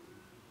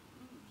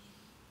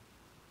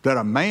 that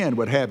a man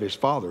would have his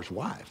father's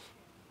wife.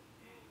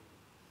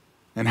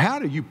 And how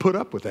do you put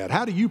up with that?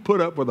 How do you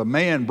put up with a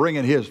man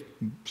bringing his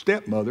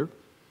stepmother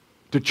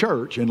to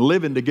church and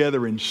living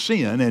together in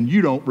sin, and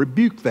you don't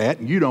rebuke that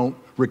and you don't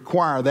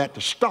require that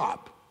to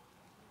stop?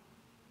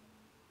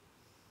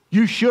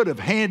 You should have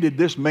handed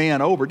this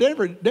man over.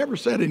 Never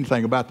said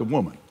anything about the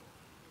woman.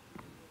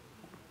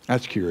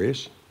 That's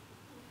curious.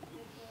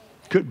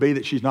 Could be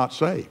that she's not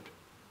saved.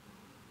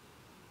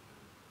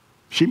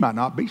 She might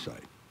not be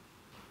saved.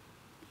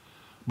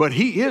 But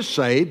he is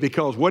saved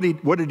because what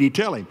did he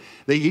tell him?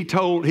 He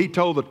told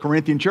the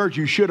Corinthian church,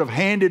 you should have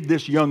handed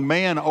this young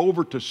man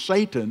over to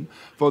Satan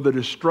for the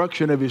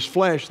destruction of his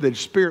flesh, that his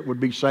spirit would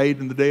be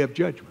saved in the day of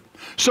judgment.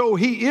 So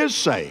he is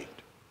saved.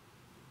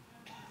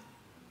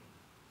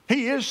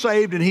 He is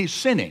saved, and he's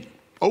sinning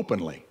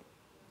openly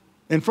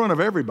in front of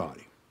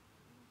everybody.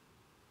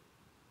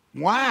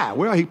 Why?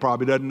 Well, he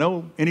probably doesn't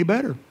know any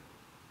better.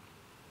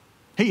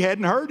 He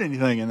hadn't heard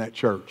anything in that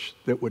church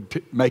that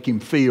would make him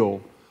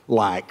feel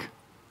like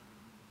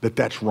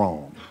that's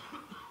wrong.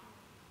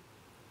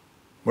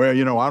 Well,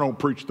 I don't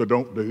preach the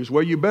don't do's.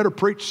 Well, you better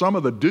preach some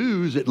of the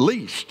do's at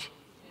least.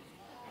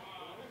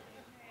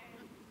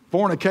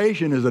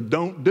 Fornication is a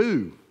don't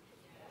do.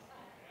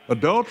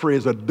 Adultery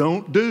is a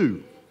don't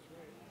do.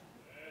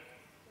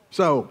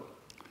 So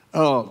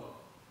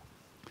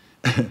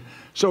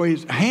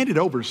he's handed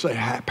over to say,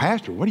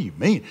 Pastor, what do you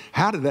mean?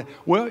 How did that?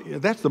 Well,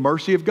 that's the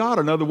mercy of God.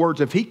 In other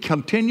words, if he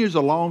continues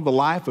along the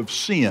life of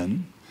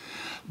sin,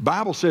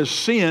 Bible says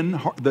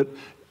sin, that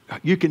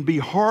you can be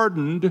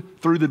hardened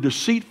through the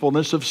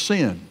deceitfulness of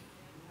sin.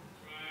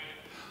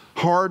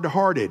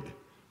 Hard-hearted,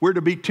 We're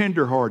to be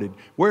tenderhearted.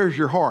 Where's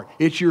your heart?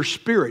 It's your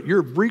spirit.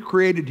 Your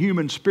recreated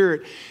human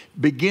spirit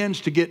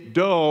begins to get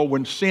dull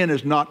when sin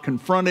is not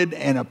confronted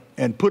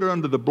and put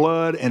under the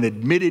blood and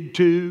admitted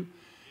to,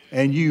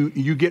 and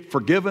you get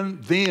forgiven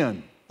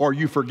then. Or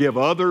you forgive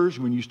others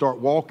when you start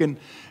walking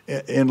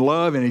in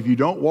love. And if you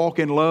don't walk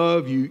in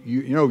love, you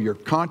know, your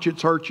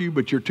conscience hurts you,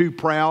 but you're too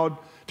proud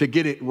to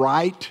get it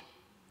right.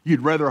 You'd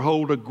rather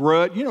hold a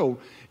grudge. You know,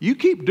 you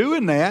keep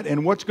doing that,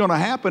 and what's going to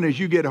happen is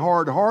you get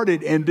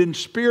hard-hearted, and then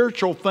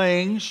spiritual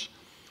things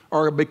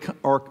are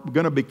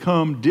going to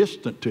become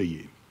distant to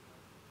you.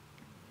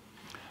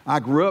 I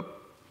grew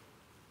up,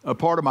 a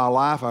part of my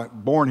life, I was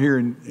born here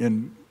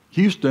in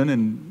Houston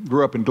and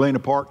grew up in Galena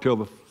Park till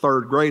the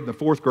 3rd grade. In the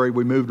 4th grade,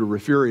 we moved to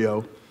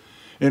Refugio.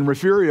 In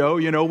Refugio,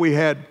 you know, we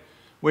had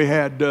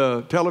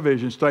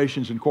television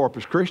stations in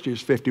Corpus Christi,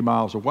 50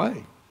 miles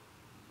away.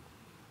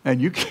 And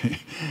you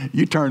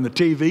turn the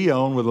TV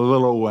on with a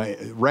little old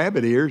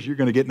rabbit ears, you're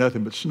going to get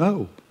nothing but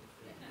snow.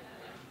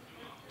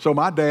 So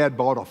my dad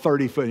bought a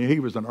 30-foot,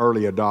 he was an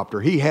early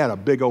adopter. He had a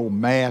big old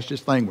mast.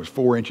 This thing was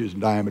 4 inches in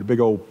diameter,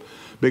 big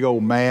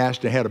old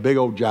mast. It had a big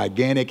old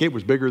gigantic, it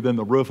was bigger than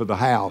the roof of the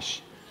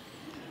house.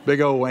 Big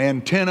old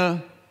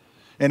antenna,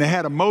 and it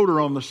had a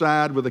motor on the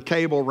side with a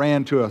cable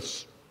ran to a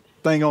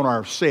thing on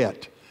our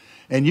set,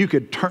 and you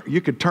could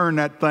turn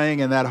that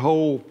thing, and that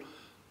whole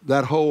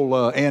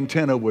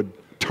antenna would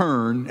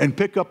turn and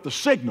pick up the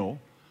signal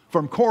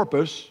from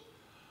Corpus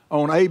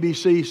on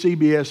ABC,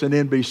 CBS, and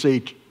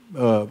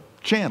NBC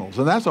channels,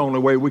 and that's the only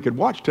way we could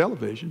watch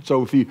television.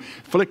 So if you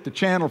flick the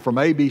channel from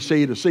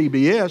ABC to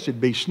CBS, it'd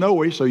be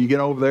snowy, so you get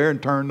over there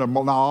and turn the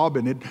knob,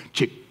 and it'd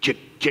chick, chick,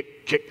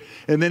 chick, chick.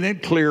 And then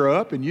it'd clear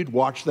up, and you'd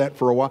watch that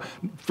for a while.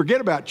 Forget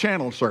about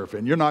channel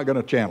surfing. You're not going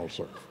to channel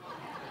surf.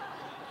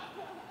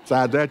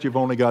 Besides that, you've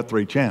only got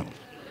 3 channels.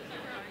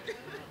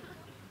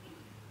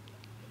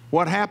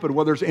 What happened?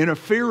 Well, there's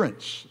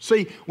interference.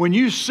 See, when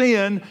you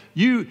sin,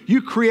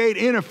 you create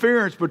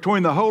interference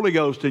between the Holy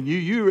Ghost and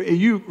you.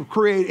 You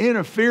create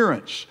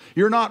interference.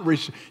 You're not,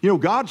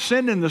 God's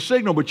sending the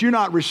signal, but you're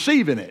not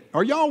receiving it.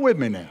 Are y'all with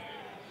me now?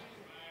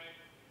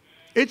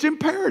 It's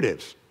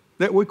imperative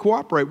that we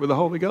cooperate with the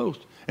Holy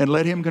Ghost and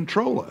let Him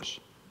control us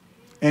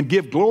and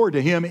give glory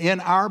to Him in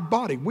our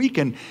body. We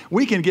can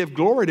give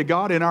glory to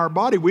God in our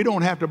body. We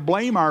don't have to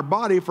blame our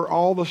body for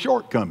all the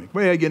shortcomings.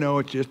 Well, you know,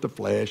 it's just the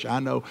flesh. I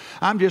know.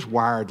 I'm just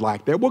wired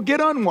like that. Well, get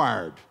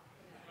unwired.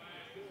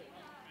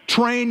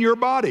 Train your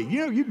body.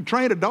 You know, you can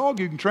train a dog,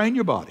 you can train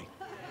your body.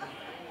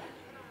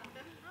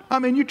 I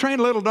mean, you train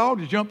a little dog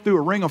to jump through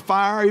a ring of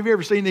fire. Have you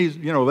ever seen these?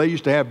 You know, they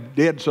used to have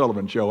the Ed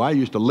Sullivan show. I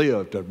used to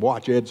live to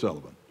watch Ed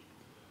Sullivan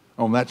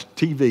on that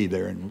TV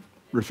there in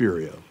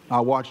Refugio. I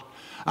watched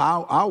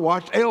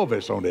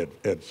Elvis on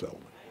Ed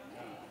Sullivan,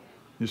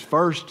 his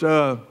first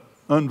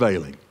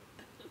unveiling,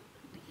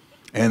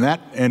 and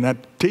that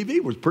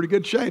TV was pretty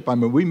good shape. I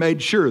mean, we made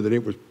sure that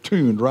it was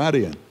tuned right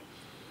in.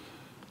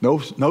 No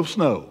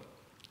snow,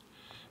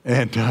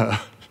 and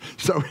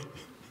so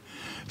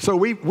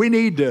we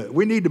need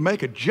to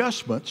make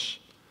adjustments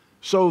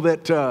so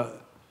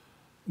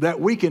that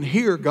we can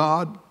hear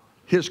God,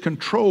 His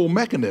control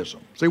mechanism.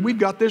 See, we've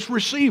got this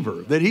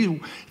receiver that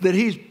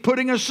he's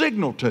putting a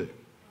signal to.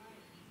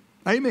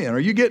 Amen. Are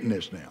you getting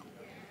this now?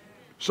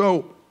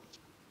 So,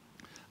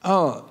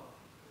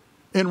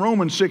 in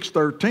Romans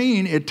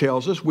 6:13, it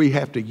tells us we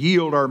have to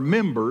yield our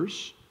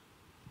members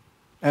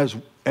as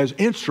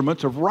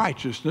instruments of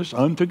righteousness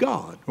unto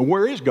God. Well,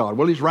 where is God?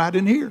 Well, He's right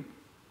in here.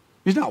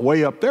 He's not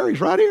way up there. He's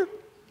right here.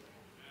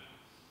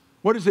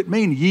 What does it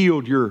mean,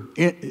 yield your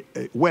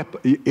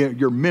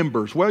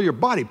members? Well, your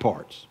body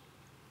parts.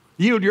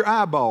 Yield your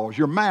eyeballs,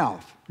 your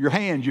mouth, your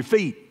hands, your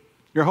feet,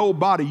 your whole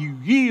body. You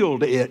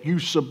yield it. You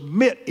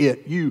submit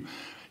it.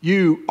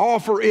 You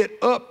offer it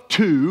up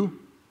to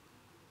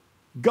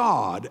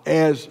God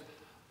as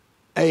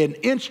an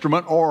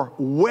instrument or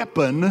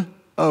weapon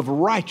of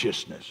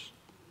righteousness.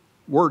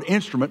 Word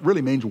instrument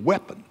really means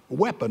weapon, a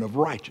weapon of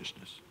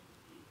righteousness.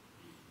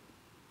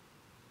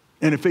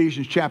 In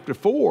Ephesians chapter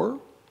 4,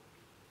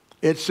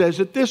 it says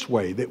it this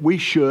way, that we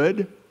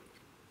should,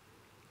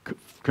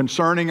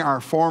 concerning our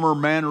former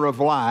manner of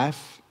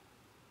life,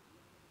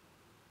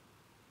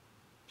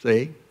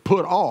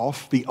 put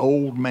off the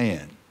old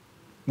man,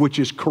 which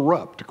is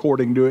corrupt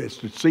according to its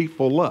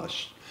deceitful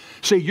lusts.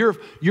 See,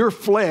 your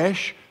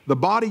flesh, the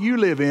body you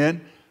live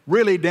in,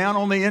 really down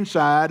on the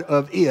inside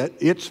of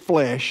its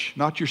flesh,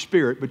 not your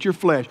spirit, but your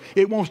flesh,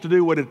 it wants to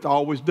do what it's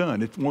always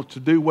done. It wants to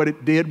do what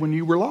it did when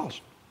you were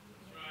lost.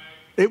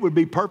 It would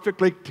be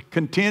perfectly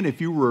content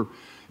if you were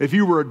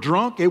a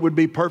drunk, it would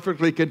be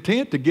perfectly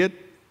content to get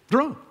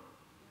drunk.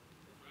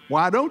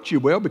 Why don't you?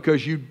 Well,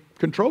 because you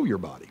control your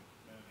body.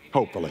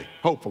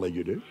 Hopefully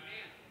you do.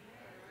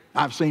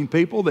 I've seen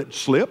people that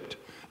slipped.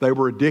 They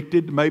were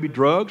addicted to maybe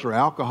drugs or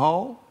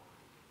alcohol.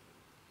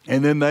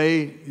 And then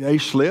they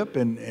slip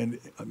and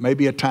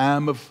maybe a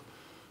time of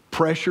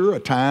pressure, a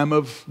time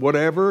of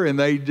whatever, and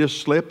they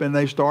just slip and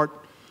they start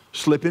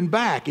slipping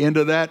back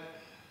into that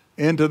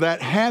into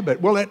that habit.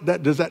 Well,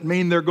 does that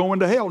mean they're going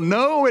to hell?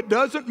 No, it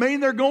doesn't mean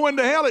they're going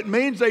to hell. It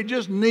means they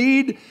just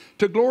need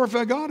to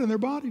glorify God in their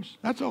bodies.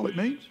 That's all it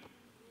means.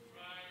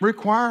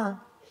 Require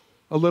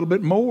a little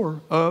bit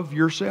more of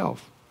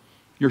yourself,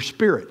 your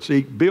spirit.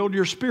 See, build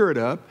your spirit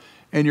up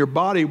and your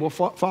body will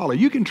follow.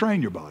 You can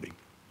train your body.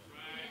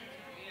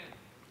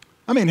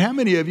 I mean, how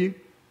many of you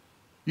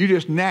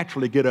just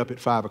naturally get up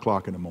at 5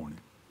 o'clock in the morning?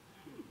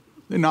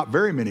 There are not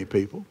very many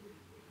people.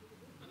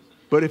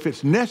 But if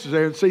it's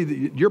necessary,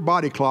 see, your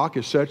body clock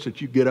is such that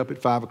you get up at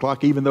 5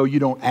 o'clock, even though you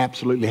don't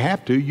absolutely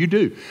have to, you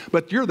do.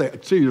 But you're there.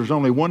 See, there's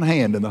only one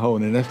hand in the hole,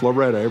 and that's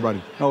Loretta.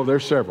 Everybody, oh,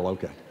 there's several,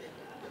 okay.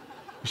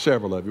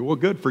 Several of you. Well,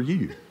 good for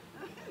you.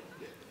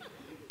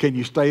 Can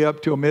you stay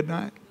up till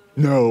midnight?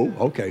 No.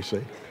 Okay,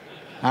 see.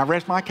 I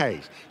rest my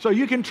case. So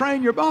you can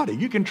train your body.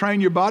 You can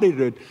train your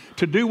body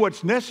to do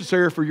what's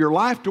necessary for your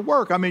life to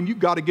work. I mean, you've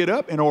got to get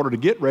up in order to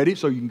get ready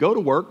so you can go to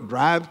work and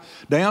drive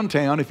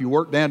downtown. If you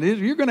work down,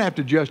 you're going to have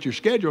to adjust your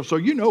schedule so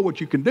you know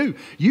what you can do.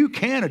 You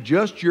can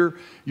adjust your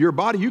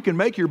body. You can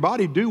make your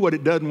body do what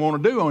it doesn't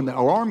want to do when the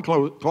alarm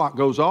clock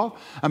goes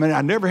off. I mean,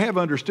 I never have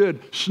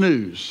understood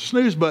snooze.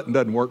 Snooze button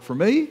doesn't work for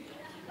me.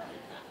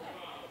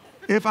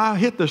 If I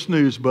hit the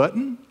snooze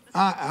button,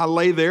 I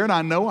lay there and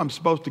I know I'm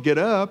supposed to get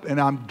up and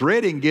I'm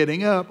dreading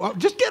getting up. Well,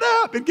 just get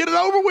up and get it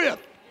over with.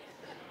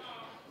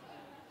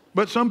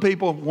 But some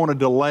people want to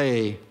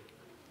delay,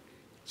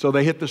 so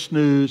they hit the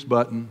snooze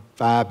button,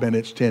 5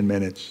 minutes, 10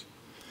 minutes.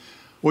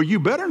 Well, you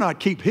better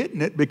not keep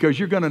hitting it because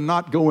you're going to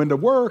not go into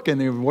work.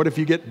 And then what if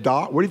you get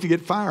docked? What if you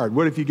get fired?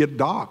 What if you get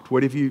docked?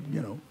 What if you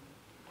know?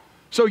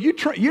 So you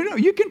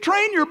can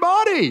train your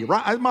body,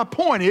 right? My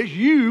point is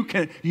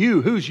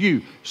who's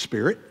you?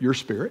 Spirit, your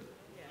spirit.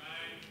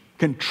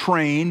 Can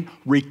train,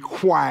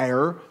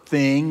 require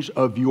things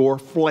of your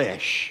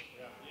flesh.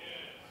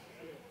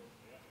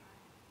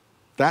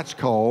 That's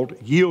called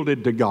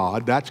yielded to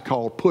God. That's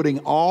called putting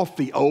off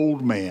the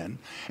old man.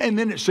 And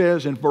then it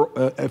says in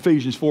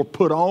Ephesians 4,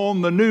 put on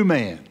the new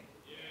man,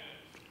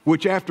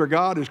 which after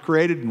God is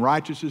created in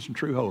righteousness and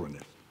true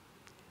holiness.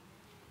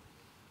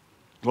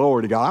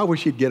 Glory to God. I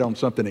wish he'd get on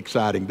something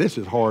exciting. This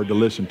is hard to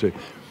listen to.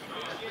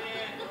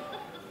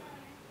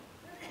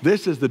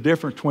 This is the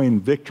difference between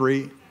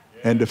victory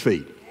and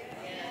defeat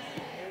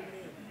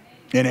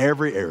in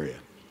every area.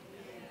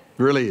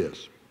 It really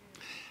is.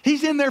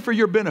 He's in there for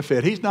your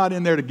benefit. He's not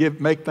in there to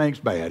make things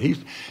bad.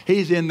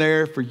 He's in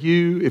there for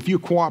you. If you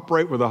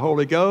cooperate with the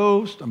Holy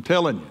Ghost, I'm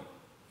telling you,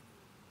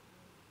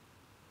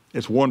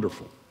 it's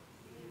wonderful.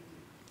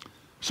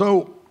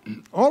 So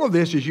all of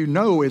this, as you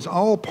know, is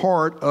all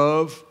part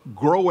of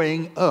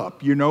growing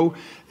up. You know,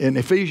 in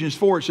Ephesians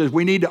 4, it says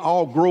we need to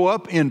all grow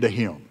up into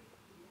Him.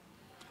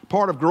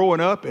 Part of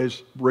growing up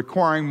is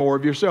requiring more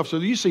of yourself. So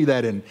you see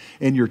that in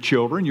your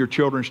children. Your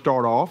children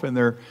start off and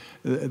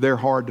they're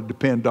hard to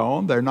depend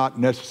on. They're not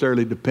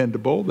necessarily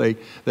dependable. They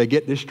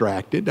get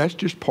distracted. That's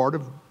just part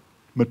of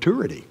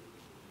maturity.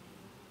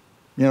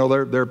 You know,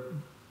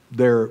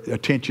 their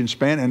attention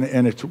span,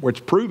 and it's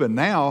proven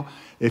now.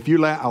 If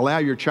you allow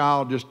your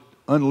child just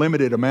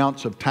unlimited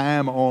amounts of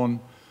time on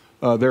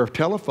their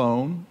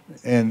telephone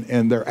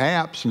and their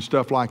apps and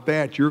stuff like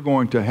that, you're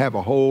going to have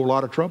a whole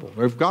lot of trouble.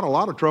 They've got a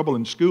lot of trouble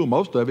in school.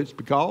 Most of it's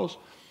because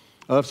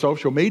of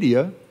social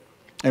media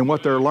and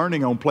what they're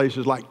learning on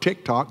places like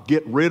TikTok.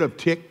 Get rid of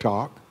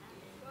TikTok.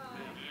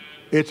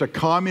 It's a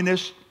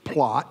communist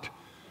plot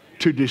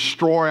to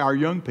destroy our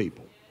young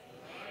people.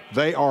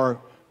 They are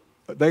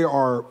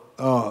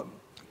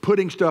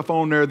putting stuff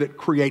on there that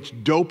creates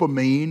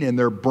dopamine in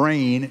their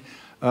brain,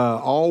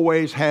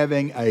 always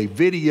having a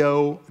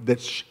video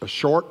that's a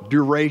short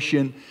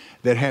duration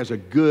that has a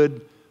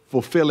good,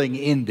 fulfilling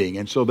ending.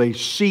 And so they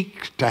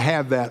seek to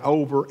have that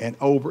over and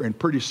over, and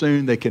pretty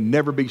soon they can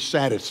never be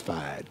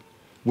satisfied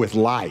with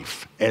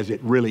life as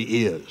it really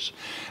is.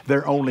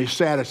 They're only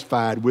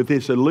satisfied with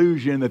this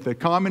illusion that the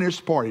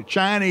Communist Party,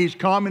 Chinese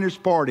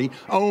Communist Party,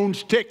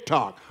 owns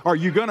TikTok. Are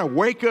you going to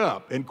wake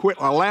up and quit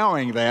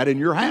allowing that in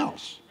your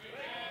house?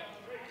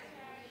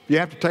 You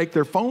have to take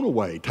their phone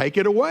away. Take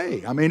it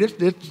away. I mean,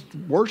 it's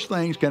worse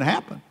things can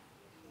happen.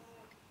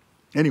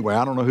 Anyway,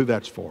 I don't know who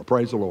that's for.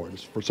 Praise the Lord.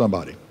 It's for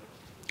somebody.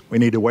 We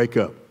need to wake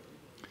up.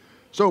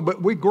 So,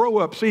 but we grow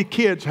up. See,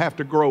 kids have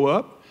to grow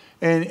up,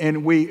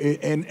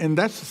 and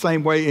that's the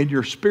same way in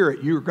your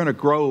spirit. You're going to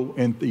grow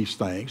in these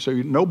things. So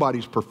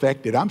nobody's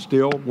perfected. I'm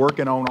still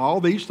working on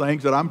all these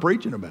things that I'm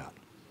preaching about.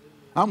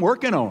 I'm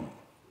working on them.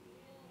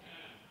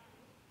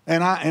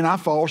 And I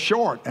fall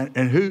short.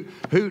 And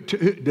who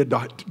did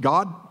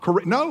God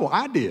correct? No,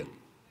 I did.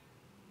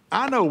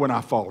 I know when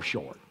I fall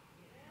short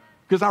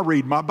because I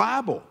read my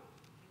Bible.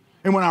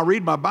 And when I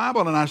read my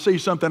Bible and I see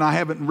something I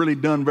haven't really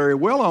done very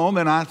well on,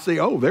 then I see,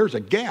 oh, there's a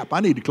gap. I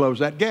need to close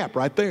that gap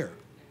right there.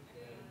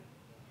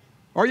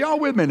 Are y'all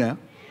with me now?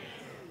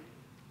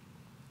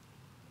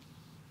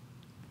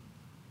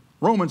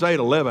 Romans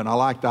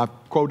 8:11. I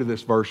quoted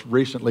this verse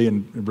recently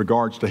in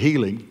regards to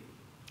healing.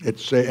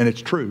 And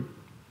it's true.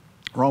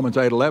 Romans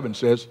 8:11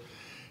 says,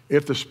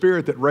 if the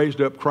Spirit that raised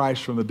up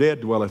Christ from the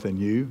dead dwelleth in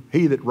you,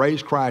 he that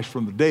raised Christ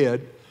from the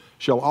dead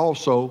shall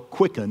also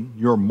quicken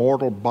your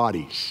mortal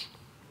bodies.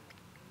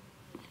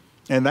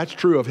 And that's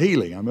true of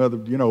healing. I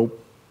mean, you know,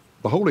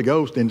 the Holy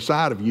Ghost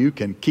inside of you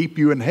can keep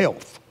you in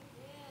health.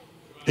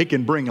 He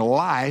can bring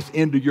life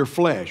into your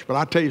flesh. But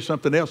I'll tell you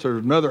something else.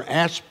 There's another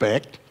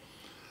aspect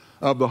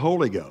of the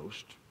Holy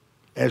Ghost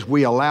as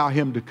we allow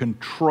Him to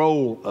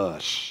control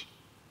us.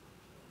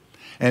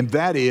 And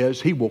that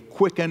is, He will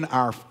quicken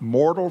our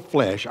mortal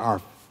flesh, our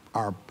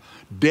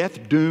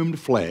death-doomed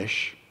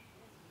flesh.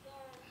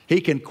 He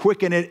can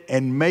quicken it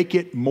and make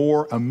it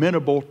more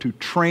amenable to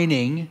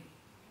training,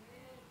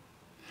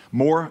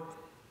 more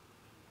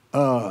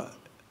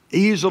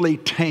easily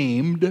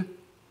tamed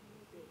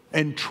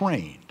and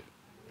trained.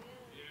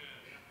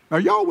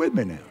 Are y'all with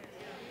me now?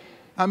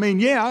 I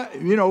mean, yeah,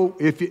 you know,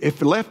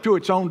 if left to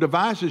its own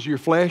devices, your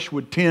flesh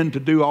would tend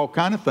to do all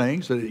kind of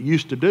things that it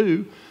used to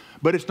do,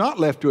 but it's not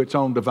left to its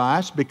own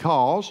device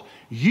because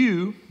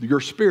you,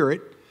 your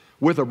spirit,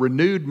 with a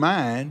renewed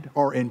mind,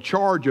 are in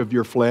charge of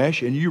your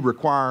flesh, and you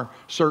require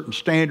certain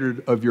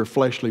standard of your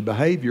fleshly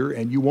behavior,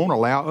 and you won't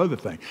allow other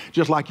things.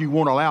 Just like you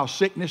won't allow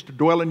sickness to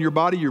dwell in your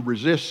body, you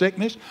resist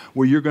sickness,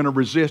 well, you're going to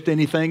resist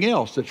anything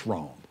else that's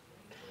wrong.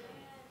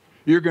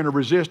 You're going to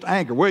resist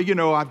anger. Well, you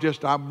know, I'm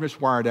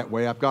just wired that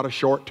way. I've got a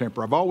short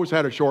temper. I've always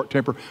had a short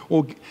temper.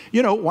 Well,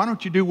 you know, why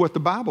don't you do what the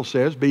Bible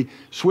says? Be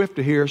swift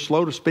to hear,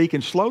 slow to speak,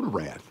 and slow to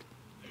wrath.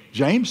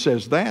 James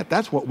says that.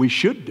 That's what we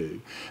should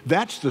do.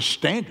 That's the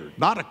standard,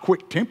 not a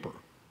quick temper.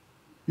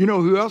 You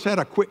know who else had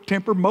a quick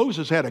temper?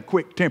 Moses had a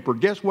quick temper.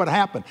 Guess what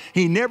happened?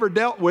 He never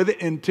dealt with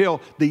it until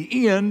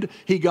the end.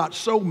 He got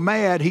so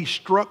mad he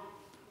struck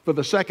for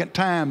the second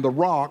time the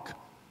rock,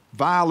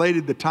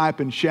 violated the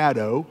type and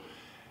shadow,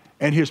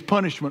 and his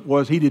punishment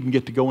was he didn't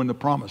get to go in the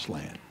promised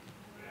land.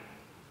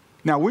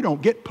 Now, we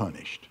don't get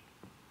punished.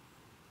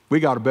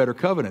 We got a better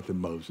covenant than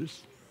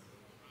Moses.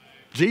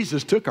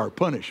 Jesus took our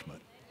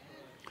punishment.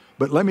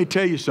 But let me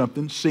tell you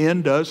something,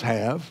 sin does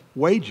have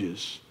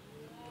wages,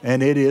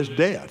 and it is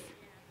death.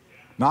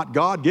 Not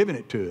God giving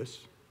it to us.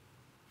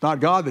 It's not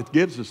God that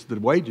gives us the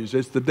wages,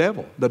 it's the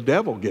devil. The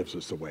devil gives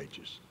us the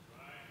wages.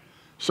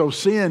 So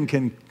sin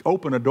can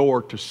open a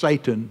door to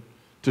Satan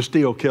to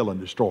steal, kill, and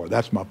destroy.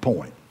 That's my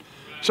point.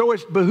 So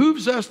it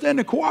behooves us then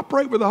to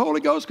cooperate with the Holy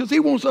Ghost because He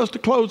wants us to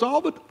close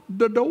all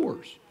the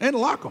doors and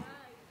lock them.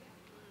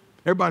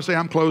 Everybody say,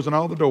 I'm closing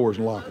all the doors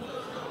and locking them.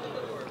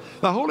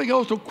 The Holy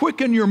Ghost will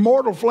quicken your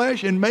mortal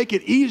flesh and make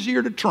it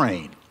easier to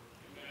train.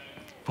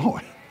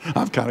 Boy,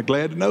 I'm kind of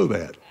glad to know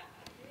that.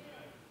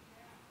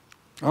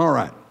 All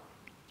right.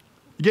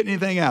 You getting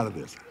anything out of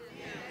this?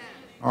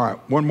 All right,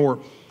 one more.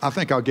 I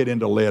think I'll get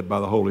into led by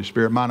the Holy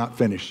Spirit. Might not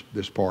finish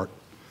this part,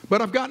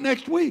 but I've got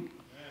next week.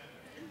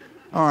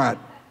 All right.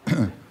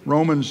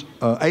 Romans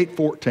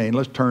 8:14.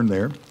 Let's turn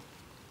there.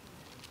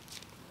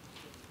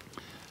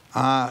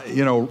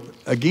 You know,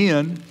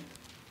 again,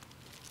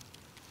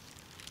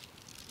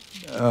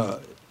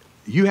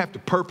 you have to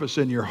purpose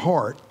in your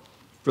heart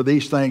for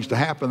these things to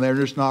happen. They're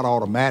just not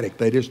automatic.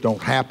 They just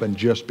don't happen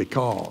just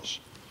because.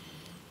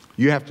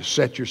 You have to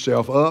set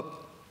yourself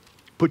up,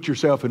 put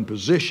yourself in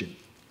position.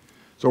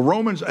 So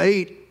Romans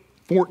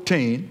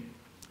 8:14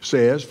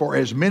 says, for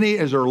as many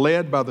as are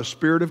led by the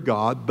Spirit of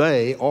God,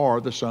 they are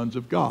the sons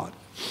of God.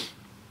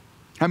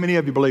 How many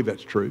of you believe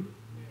that's true?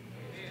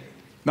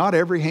 Not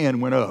every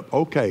hand went up.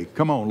 Okay,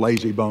 come on,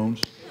 lazy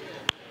bones.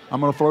 I'm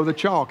going to throw the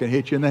chalk and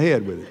hit you in the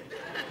head with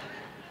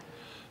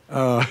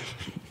it.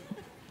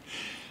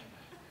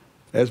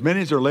 As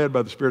many as are led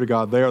by the Spirit of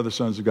God, they are the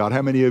sons of God.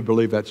 How many of you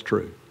believe that's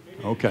true?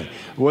 Okay.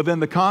 Well, then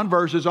the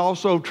converse is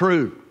also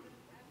true.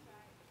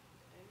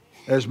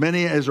 As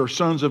many as are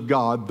sons of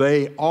God,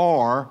 they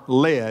are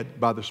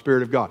led by the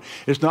Spirit of God.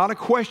 It's not a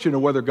question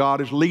of whether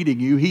God is leading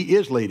you. He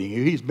is leading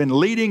you. He's been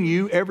leading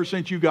you ever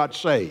since you got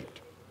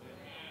saved.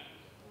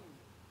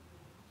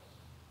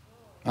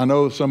 I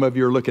know some of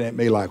you are looking at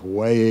me like,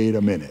 wait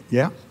a minute.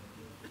 Yeah?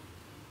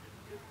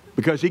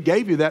 Because He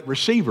gave you that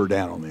receiver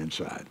down on the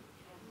inside.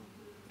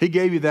 He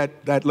gave you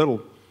that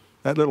little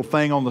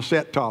thing on the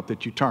set top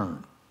that you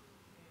turn,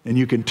 and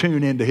you can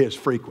tune into His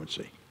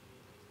frequency.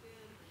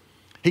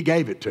 He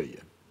gave it to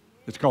you.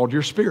 It's called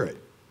your spirit.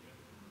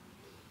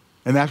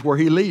 And that's where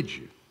He leads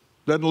you.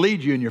 Doesn't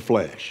lead you in your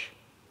flesh.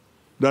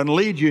 Doesn't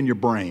lead you in your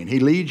brain. He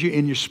leads you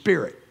in your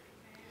spirit.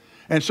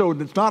 And so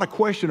it's not a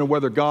question of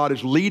whether God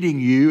is leading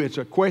you. It's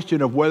a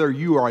question of whether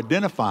you are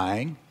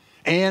identifying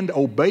and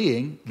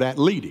obeying that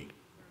leading.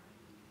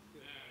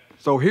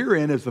 So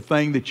herein is the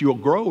thing that you'll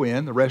grow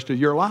in the rest of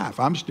your life.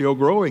 I'm still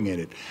growing in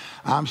it.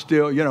 I'm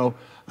still, you know,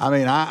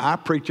 I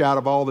preach out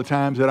of all the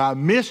times that I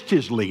missed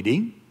His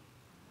leading,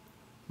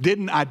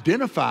 didn't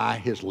identify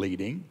His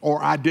leading,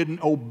 or I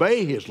didn't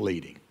obey His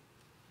leading.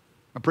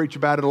 I preach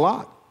about it a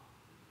lot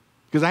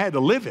because I had to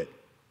live it.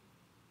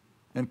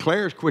 And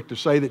Claire's quick to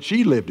say that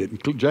she lived it.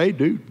 And Jay,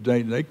 dude,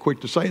 they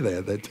quick to say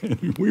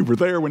that we were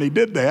there when He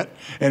did that,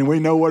 and we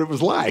know what it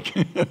was like.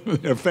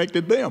 It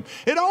affected them.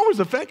 It always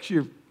affects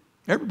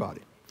everybody.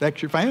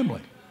 Affects your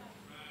family.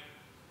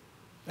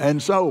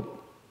 And so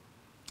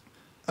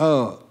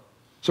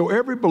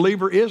every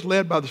believer is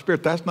led by the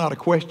Spirit. That's not a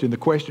question. The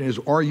question is,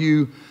 are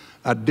you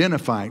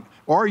identifying.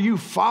 Are you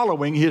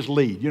following his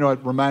lead? You know, it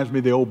reminds me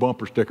of the old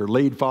bumper sticker,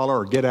 lead, follow,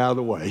 or get out of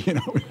the way.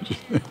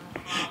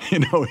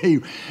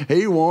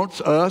 He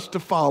wants us to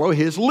follow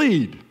his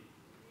lead.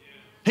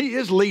 He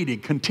is leading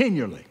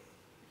continually.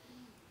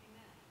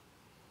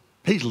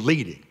 He's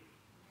leading.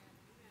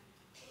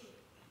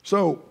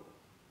 So,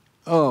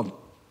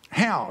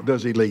 how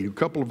does he lead? A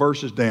couple of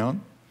verses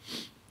down.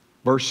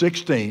 Verse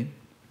 16.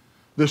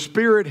 The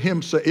Spirit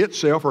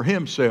itself or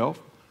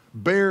himself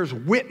bears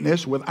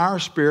witness with our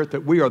spirit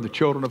that we are the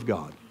children of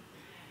God.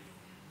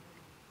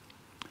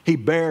 He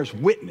bears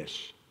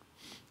witness.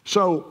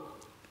 So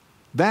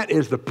that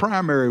is the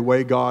primary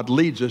way God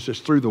leads us,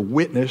 is through the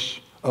witness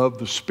of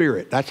the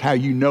Spirit. That's how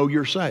you know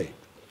you're saved.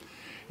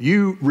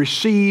 You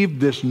received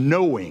this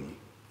knowing.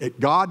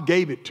 God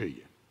gave it to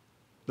you.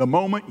 The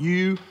moment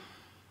you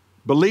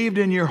believed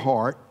in your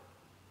heart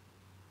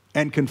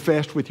and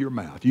confessed with your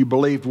mouth. You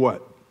believed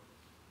what?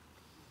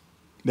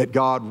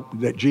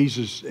 That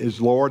Jesus is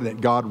Lord, and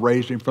that God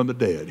raised him from the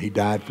dead. He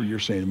died for your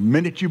sin. The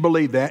minute you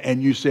believed that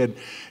and you said,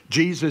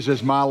 Jesus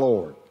is my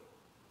Lord,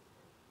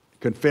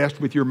 confessed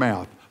with your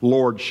mouth,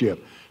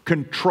 lordship,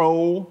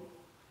 control.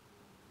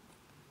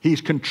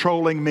 He's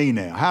controlling me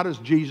now. How does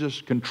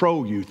Jesus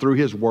control you? Through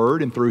his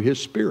word and through his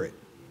Spirit.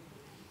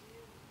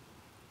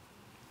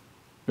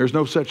 There's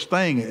no such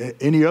thing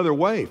any other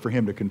way for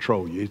him to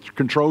control you. It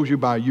controls you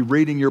by you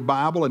reading your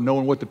Bible and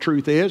knowing what the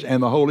truth is,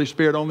 and the Holy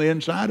Spirit on the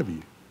inside of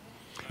you.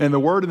 And the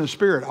Word and the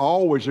Spirit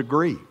always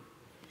agree.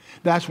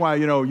 That's why,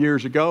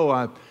 years ago,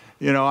 I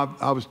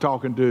was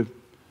talking to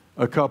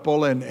a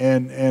couple,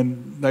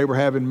 and they were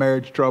having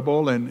marriage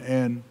trouble,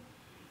 and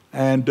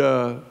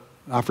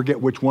I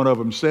forget which one of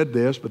them said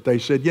this, but they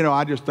said,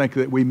 I just think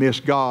that we miss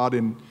God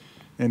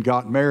and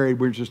got married.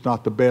 We're just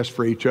not the best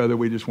for each other.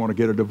 We just want to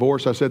get a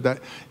divorce. I said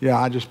that,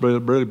 I just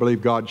really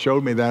believe God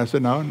showed me that. I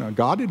said, no,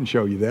 God didn't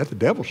show you that. The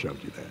devil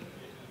showed you that.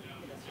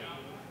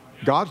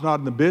 God's not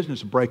in the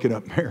business of breaking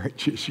up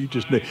marriages.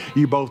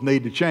 You both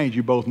need to change.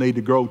 You both need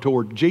to grow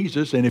toward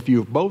Jesus. And if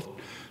you both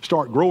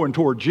start growing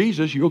toward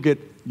Jesus, you'll get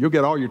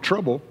all your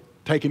trouble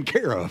taken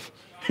care of.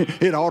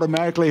 It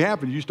automatically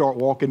happens. You start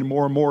walking in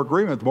more and more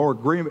agreement. The more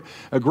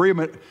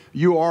agreement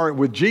you are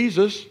with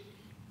Jesus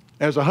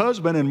as a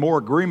husband, and more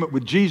agreement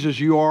with Jesus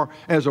you are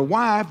as a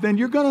wife, then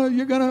you're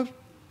gonna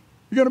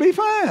be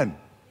fine.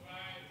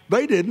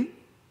 They didn't.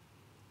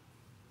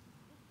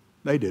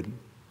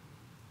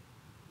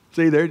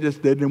 See, they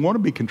didn't want to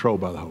be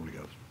controlled by the Holy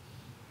Ghost.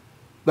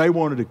 They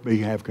wanted to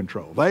have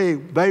control. They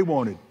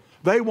wanted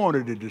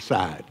to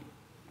decide.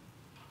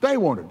 They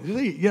wanted to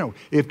see,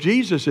 if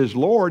Jesus is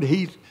Lord,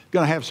 he's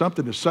going to have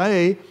something to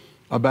say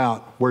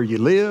about where you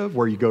live,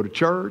 where you go to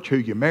church, who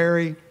you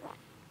marry,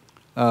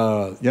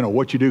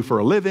 what you do for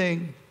a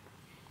living.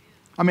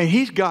 I mean,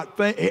 he's got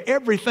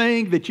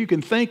everything that you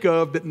can think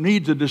of that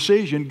needs a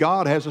decision.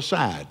 God has a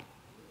side.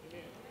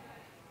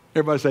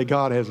 Everybody say,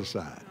 God has a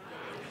side.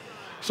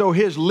 So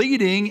his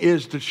leading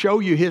is to show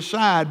you his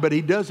side, but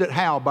he does it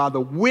how? By the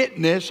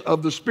witness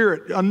of the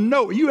Spirit.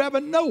 You have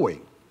a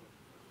knowing.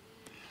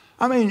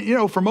 I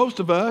mean, for most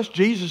of us,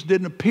 Jesus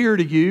didn't appear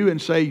to you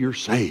and say you're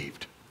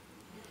saved.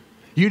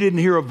 You didn't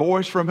hear a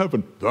voice from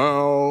heaven,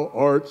 thou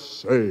art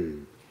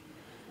saved.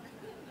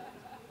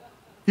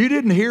 You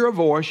didn't hear a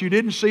voice. You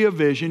didn't see a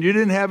vision. You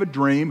didn't have a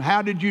dream.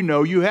 How did you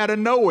know? You had a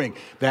knowing.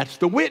 That's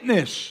the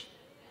witness.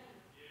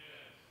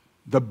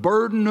 The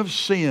burden of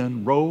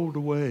sin rolled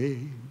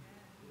away.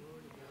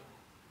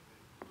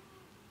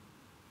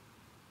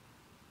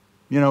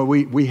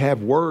 We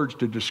have words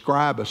to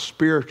describe a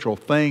spiritual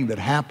thing that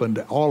happened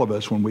to all of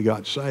us when we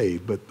got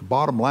saved. But the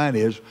bottom line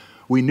is,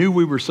 we knew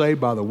we were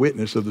saved by the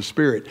witness of the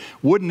Spirit.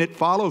 Wouldn't it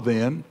follow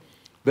then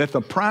that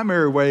the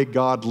primary way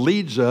God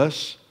leads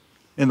us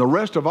in the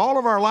rest of all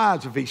of our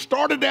lives, if he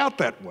started out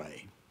that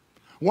way,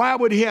 why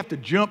would he have to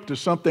jump to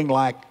something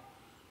like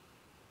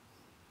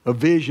a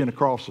vision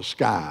across the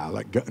sky,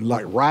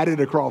 like write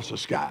it across the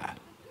sky?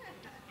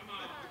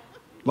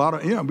 A lot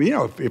of,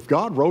 if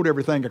God wrote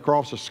everything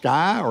across the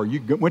sky, or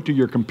you went to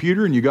your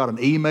computer and you got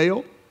an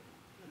email,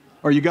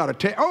 or you got a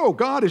text,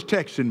 God is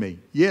texting me.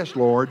 Yes,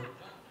 Lord.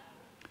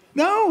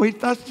 No,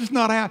 that's just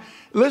not how.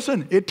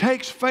 Listen, it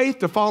takes faith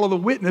to follow the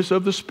witness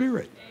of the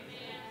Spirit.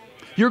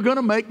 You're going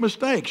to make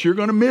mistakes. You're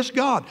going to miss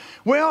God.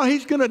 Well,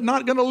 he's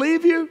not going to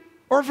leave you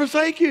or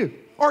forsake you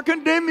or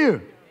condemn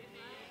you.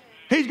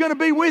 He's going to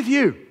be with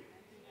you.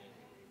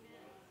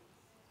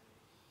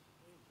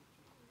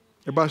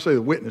 Everybody say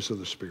the witness of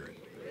the Spirit.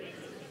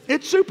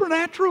 It's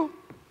supernatural.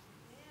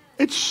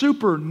 It's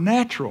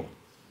supernatural.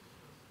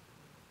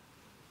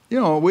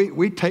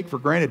 We take for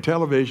granted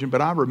television,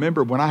 but I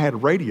remember when I had a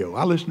radio,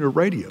 I listened to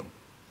radio.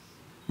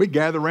 We'd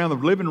gather around the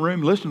living room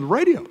and listen to the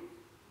radio.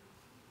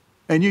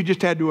 And you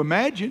just had to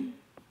imagine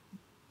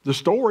the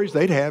stories.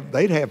 They'd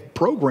have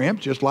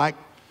programs just like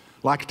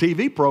a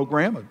TV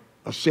program,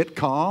 a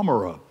sitcom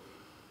or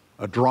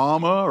a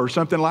drama or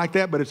something like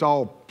that, but it's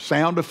all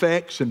sound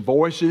effects and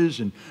voices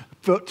and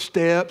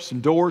footsteps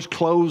and doors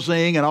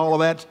closing and all of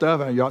that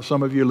stuff. And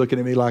some of you are looking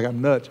at me like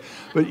I'm nuts.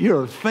 But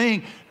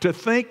to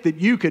think that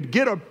you could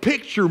get a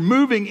picture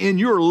moving in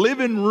your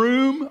living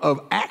room of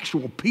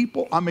actual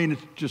people, I mean,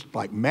 it's just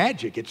like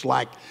magic. It's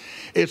like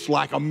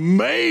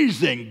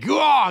amazing.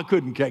 God, I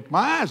couldn't take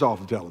my eyes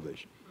off the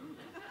television.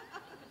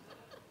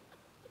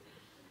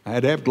 I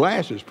had to have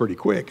glasses pretty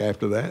quick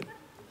after that.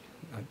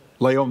 I'd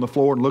lay on the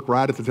floor and look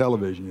right at the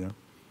television,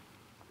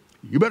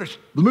 You better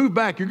move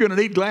back. You're going to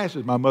need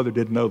glasses. My mother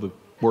didn't know the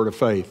word of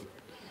faith.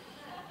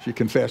 She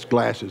confessed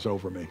glasses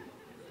over me.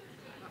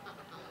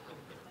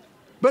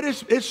 But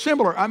it's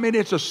similar. I mean,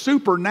 it's a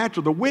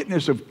supernatural. The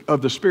witness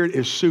of the Spirit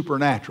is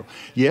supernatural.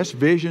 Yes,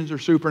 visions are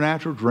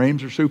supernatural.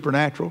 Dreams are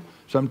supernatural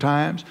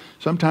sometimes.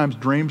 Sometimes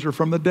dreams are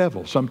from the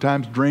devil.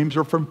 Sometimes dreams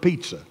are from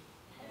pizza.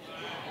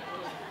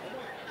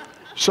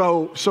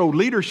 So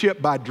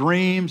leadership by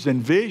dreams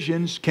and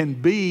visions can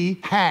be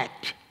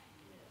hacked.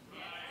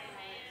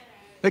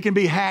 They can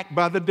be hacked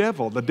by the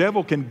devil. The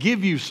devil can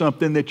give you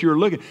something that you're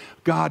looking.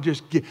 God,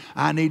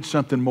 I need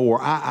something more.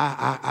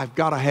 I've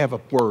got to have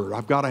a word.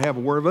 I've got to have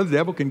a word. Well, the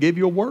devil can give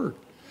you a word.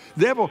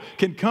 The devil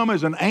can come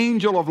as an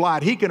angel of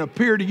light. He can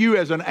appear to you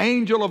as an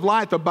angel of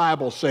light, the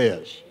Bible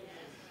says.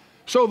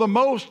 So the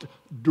most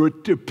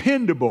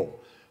dependable,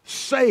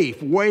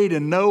 safe way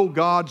to know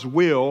God's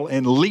will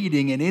and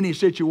leading in any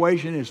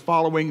situation is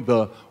following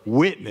the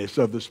witness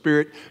of the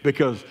Spirit,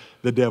 because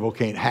the devil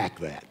can't hack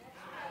that.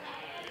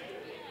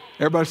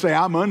 Everybody say,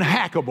 I'm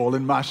unhackable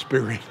in my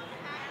spirit.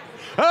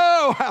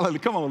 Oh, hallelujah.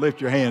 Come on, lift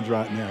your hands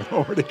right now.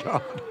 Glory to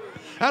God.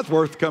 That's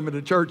worth coming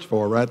to church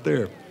for right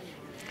there.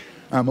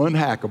 I'm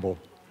unhackable.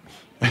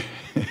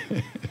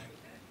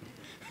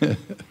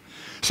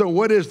 So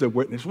what is the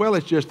witness? Well,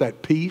 it's just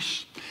that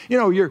peace.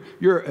 You're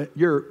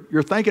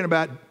thinking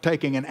about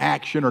taking an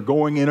action or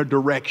going in a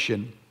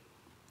direction.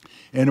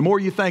 And the more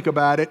you think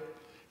about it,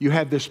 you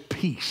have this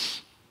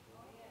peace.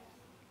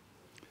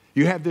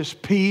 You have this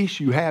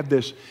peace, you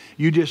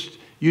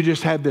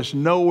just have this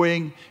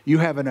knowing, you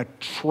have an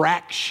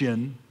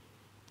attraction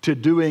to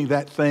doing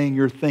that thing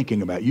you're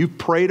thinking about. You've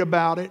prayed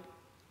about it.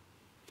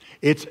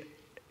 It's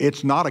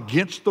not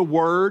against the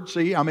Word.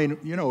 See, I mean,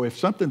 if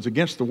something's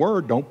against the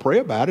Word, don't pray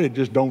about it,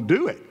 just don't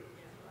do it.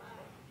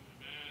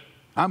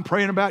 I'm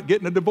praying about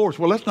getting a divorce.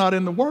 Well, that's not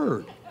in the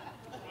Word.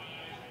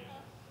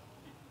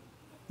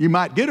 You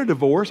might get a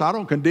divorce. I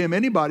don't condemn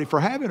anybody for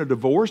having a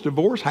divorce.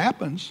 Divorce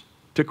happens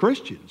to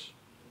Christians.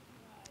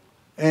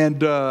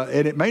 And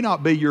it may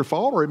not be your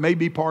fault, or it may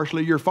be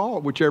partially your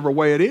fault, whichever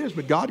way it is,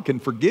 but God can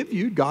forgive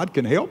you. God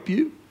can help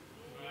you.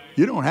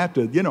 You don't have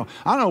to,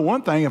 I know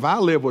one thing, if I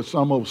lived with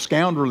some old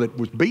scoundrel that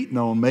was beating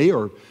on me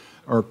or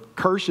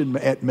cursing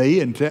at me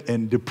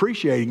and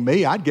depreciating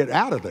me, I'd get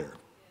out of there.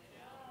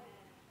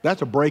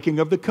 That's a breaking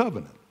of the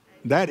covenant.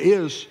 That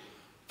is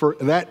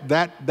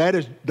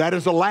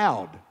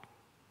allowed.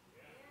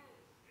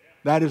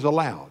 That is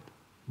allowed.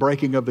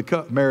 Breaking of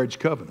the marriage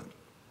covenant.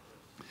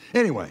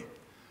 Anyway.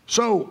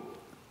 So,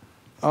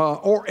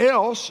 or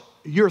else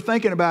you're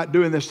thinking about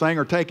doing this thing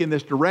or taking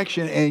this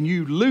direction and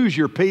you lose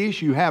your peace,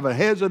 you have a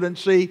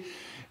hesitancy,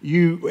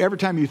 every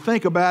time you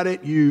think about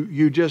it,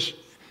 you just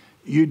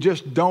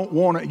don't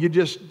want to,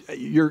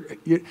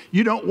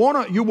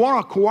 you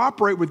want to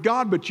cooperate with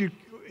God, but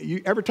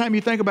every time you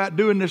think about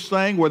doing this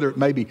thing, whether it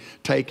may be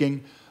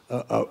taking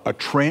a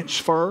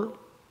transfer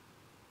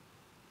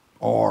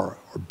or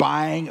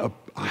buying a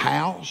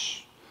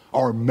house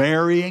or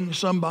marrying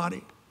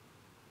somebody,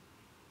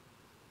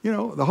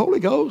 the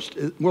Holy Ghost,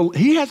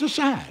 He has a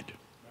side.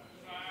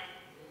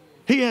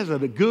 He has a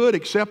good,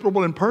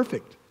 acceptable, and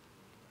perfect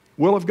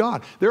will of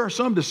God. There are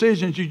some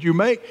decisions that you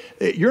make,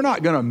 you're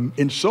not going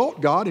to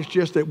insult God. It's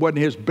just that it wasn't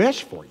His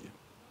best for you.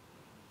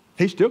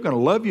 He's still going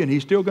to love you, and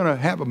He's still going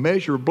to have a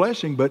measure of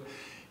blessing, but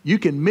you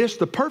can miss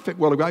the perfect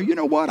will of God. You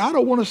know what? I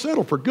don't want to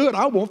settle for good.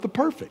 I want the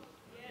perfect.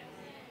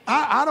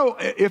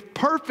 If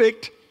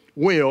perfect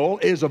will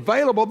is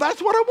available,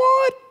 that's what I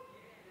want.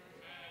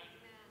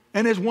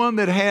 And as one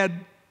that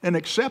had an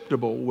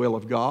acceptable will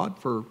of God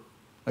for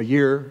a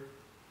year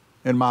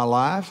in my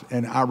life,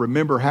 and I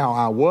remember how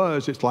I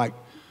was. It's like,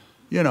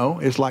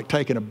 it's like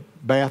taking a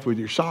bath with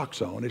your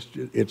socks on.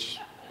 It's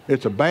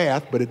a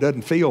bath, but it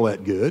doesn't feel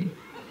that good.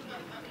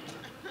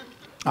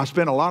 I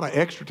spent a lot of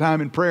extra time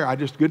in prayer. I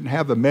just couldn't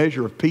have the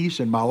measure of peace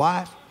in my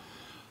life.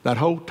 That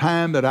whole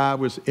time that I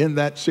was in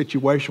that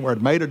situation where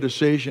I'd made a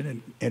decision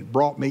and it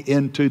brought me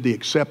into the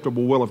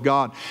acceptable will of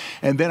God.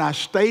 And then I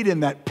stayed in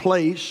that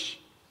place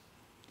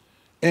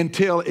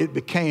until it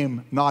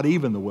became not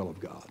even the will of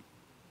God.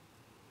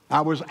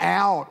 I was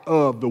out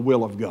of the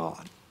will of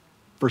God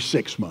for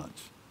 6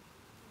 months.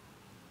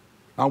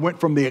 I went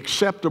from the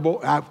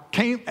acceptable, I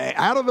came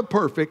out of the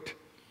perfect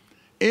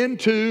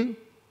into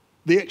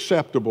the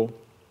acceptable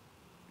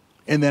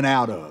and then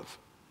out of.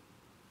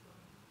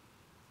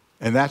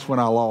 And that's when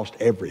I lost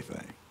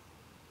everything.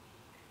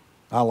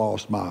 I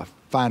lost my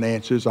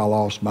finances, I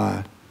lost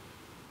my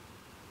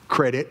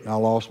credit, I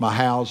lost my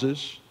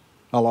houses,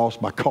 I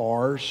lost my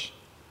cars.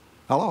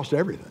 I lost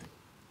everything.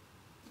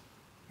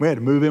 We had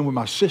to move in with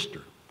my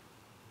sister.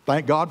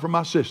 thank God for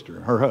my sister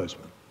and her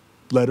husband.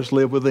 Let us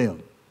live with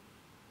them.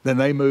 Then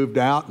they moved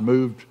out and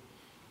moved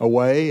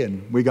away,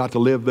 and we got to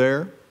live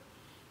there.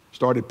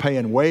 Started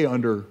paying way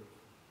under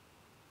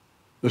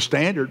the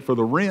standard for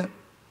the rent.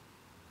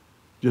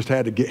 Just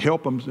had to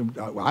help them.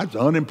 I was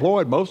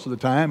unemployed most of the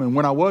time, and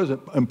when I was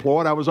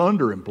employed, I was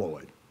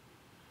underemployed.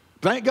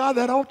 Thank God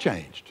that all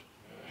changed.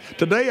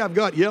 Today I've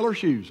got yellow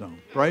shoes on.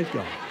 Praise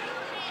God.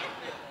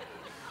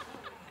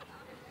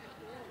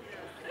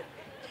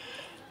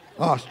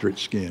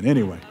 Ostrich skin.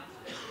 Anyway.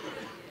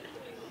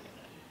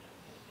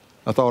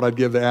 I thought I'd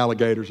give the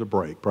alligators a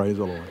break. Praise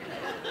the Lord.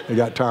 They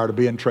got tired of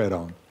being tread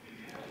on.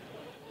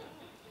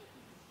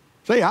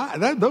 See,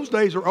 those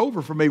days are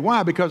over for me.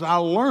 Why? Because I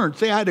learned.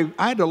 See, I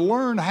had to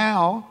learn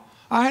how.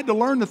 I had to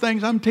learn the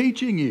things I'm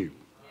teaching you.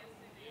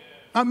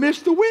 I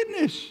missed the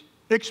witness,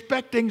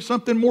 expecting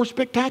something more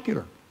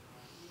spectacular.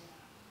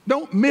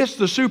 Don't miss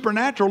the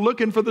supernatural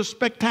looking for the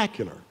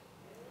spectacular.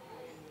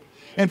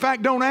 In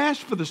fact, don't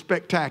ask for the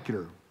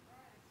spectacular,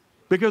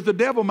 because the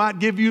devil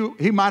might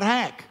he might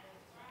hack.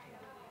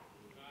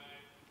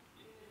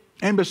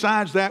 And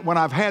besides that, when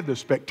I've had the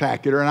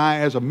spectacular, and I,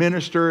 as a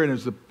minister and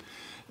as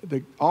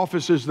the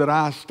offices that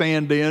I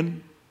stand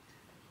in,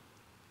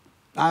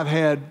 I've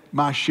had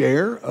my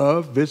share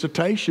of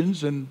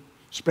visitations and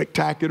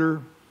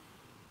spectacular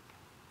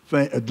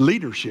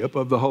leadership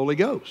of the Holy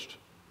Ghost.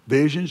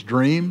 Visions,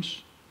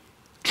 dreams,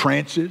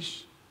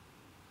 trances,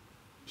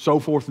 so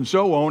forth and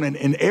so on. And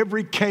in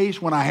every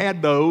case when I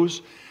had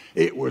those,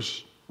 it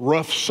was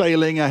rough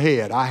sailing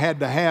ahead. I had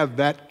to have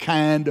that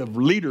kind of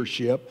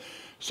leadership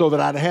so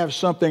that I'd have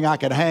something I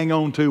could hang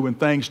on to when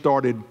things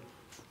started,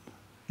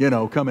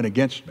 coming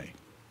against me.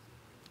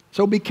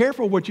 So be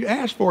careful what you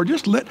ask for.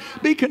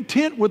 Be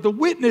content with the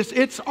witness.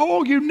 It's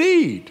all you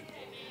need.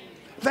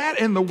 That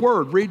and the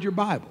Word. Read your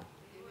Bible.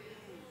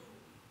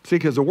 See,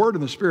 because the Word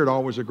and the Spirit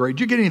always agree.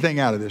 Did you get anything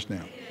out of this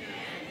now?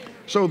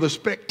 So the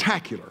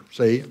spectacular.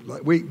 See,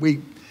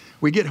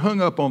 we get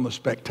hung up on the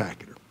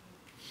spectacular.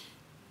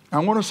 I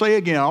want to say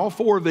again, all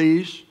four of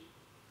these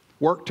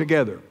work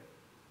together.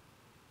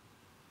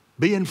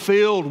 Being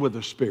filled with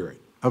the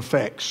Spirit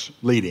affects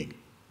leading.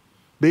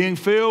 Being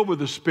filled with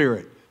the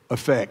Spirit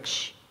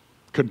affects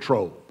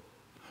control.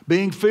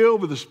 Being filled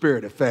with the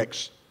Spirit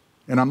affects,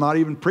 and I'm not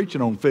even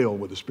preaching on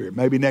filled with the Spirit,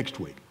 maybe next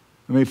week.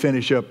 Let me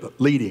finish up the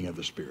leading of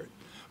the Spirit.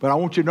 But I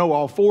want you to know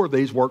all four of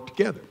these work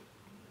together.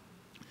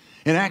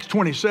 In Acts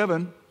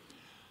 27,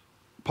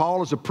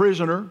 Paul is a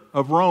prisoner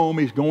of Rome.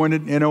 He's going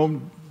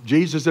to,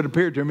 Jesus had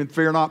appeared to him, and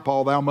fear not,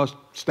 Paul, thou must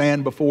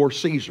stand before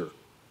Caesar.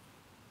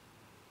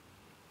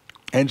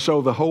 And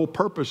so the whole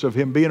purpose of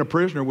him being a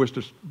prisoner was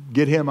to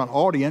get him an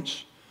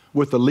audience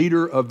with the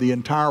leader of the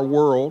entire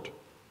world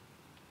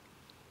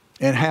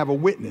and have a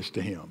witness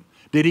to him.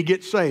 Did he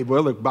get saved?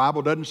 Well, the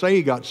Bible doesn't say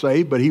he got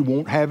saved, but he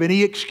won't have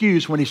any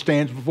excuse when he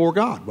stands before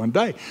God one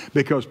day,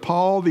 because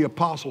Paul the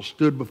apostle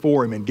stood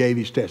before him and gave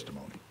his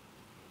testimony.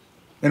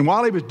 And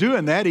while he was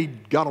doing that, he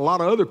got a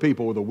lot of other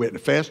people with a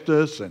witness,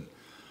 Festus and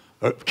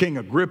King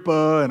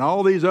Agrippa and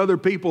all these other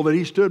people that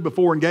he stood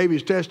before and gave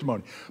his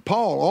testimony.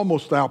 Paul,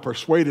 almost thou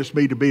persuadest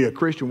me to be a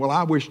Christian. Well,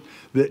 I wish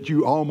that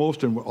you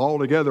almost and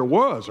altogether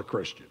was a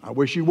Christian. I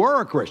wish you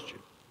were a Christian.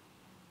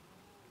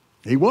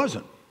 He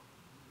wasn't.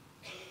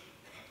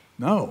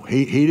 No,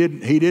 he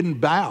didn't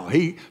bow.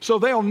 So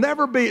they'll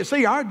never be.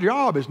 See, our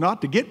job is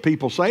not to get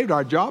people saved.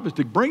 Our job is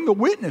to bring the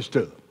witness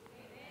to them.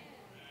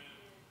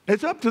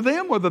 It's up to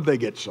them whether they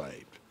get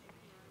saved.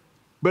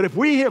 But if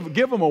we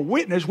give them a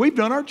witness, we've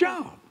done our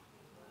job.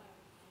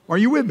 Are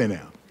you with me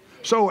now?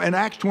 So in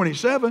Acts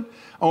 27,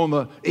 on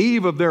the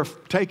eve of they're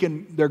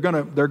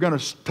gonna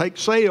take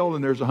sail,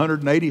 and there's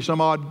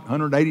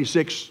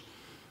 186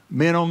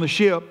 men on the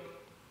ship,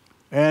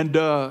 and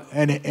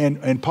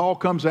Paul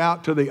comes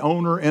out to the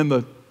owner and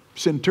the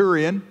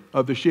centurion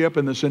of the ship,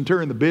 and the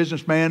centurion, the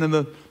businessman and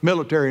the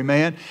military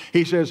man.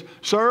 He says,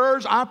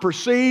 "Sirs, I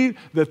perceive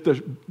that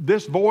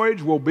this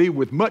voyage will be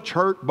with much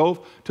hurt,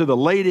 both to the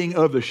lading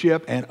of the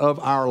ship and of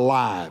our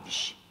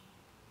lives.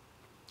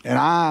 And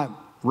I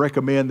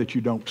recommend that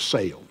you don't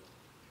sail."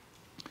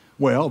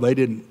 Well, they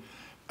didn't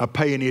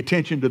pay any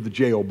attention to the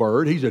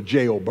jailbird. He's a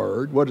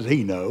jailbird. What does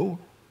he know?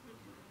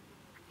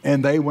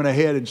 And they went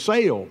ahead and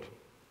sailed.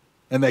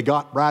 And they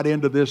got right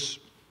into this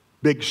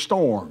big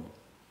storm,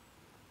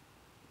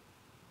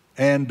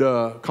 and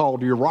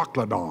called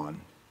Euroclydon.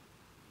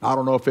 I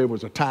don't know if it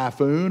was a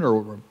typhoon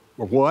or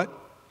what,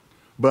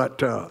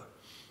 but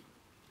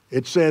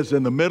it says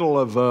in the middle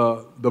of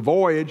the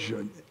voyage,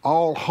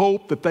 all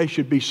hope that they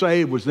should be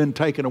saved was then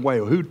taken away.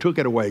 Who took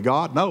it away?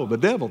 God? No, the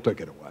devil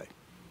took it away.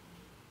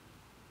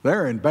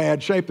 They're in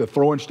bad shape. They're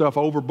throwing stuff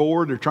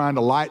overboard. They're trying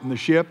to lighten the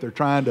ship. They're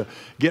trying to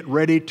get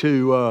ready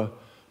to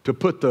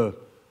put the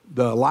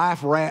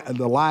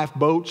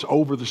lifeboats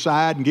over the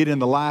side and get in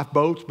the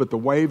lifeboats, but the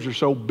waves are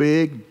so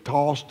big,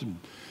 tossed, and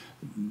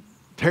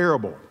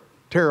terrible,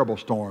 terrible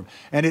storm.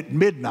 And at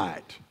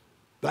midnight,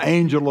 the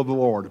angel of the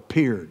Lord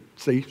appeared.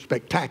 See,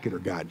 spectacular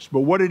guidance. But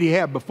what did he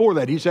have before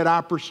that? He said,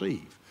 "I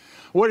perceive."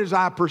 What is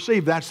I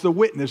perceive? That's the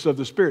witness of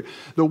the Spirit.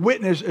 The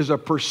witness is a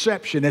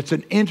perception. It's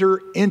an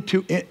inward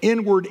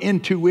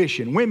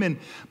intuition. Women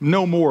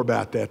know more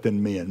about that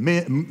than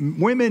men.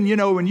 Women, you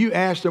know, when you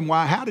ask them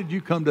why, how did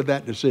you come to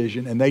that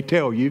decision? And they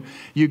tell you,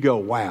 you go,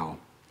 wow,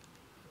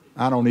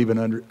 I don't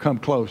even come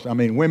close. I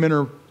mean, women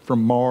are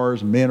from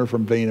Mars, men are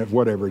from Venus,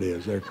 whatever it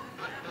is. They're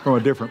from a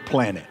different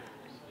planet.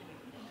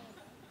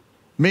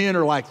 Men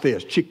are like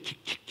this.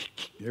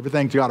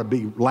 Everything's got to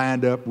be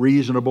lined up,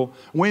 reasonable.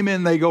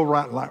 Women, they go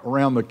right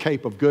around the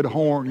Cape of Good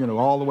Horn, you know,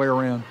 all the way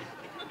around.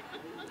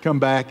 Come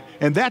back.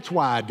 And that's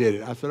why I did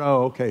it. I said,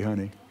 oh, okay,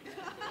 honey.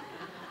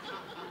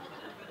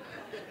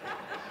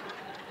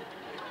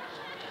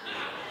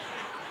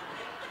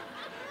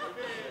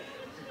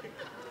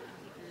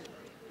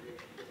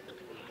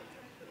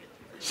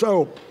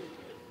 So,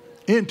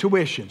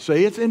 intuition.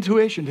 See, it's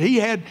intuition. He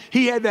had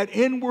that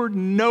inward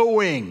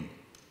knowing.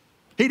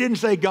 He didn't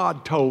say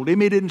God told him.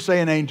 He didn't say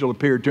an angel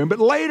appeared to him. But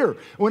later,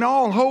 when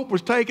all hope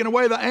was taken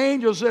away, the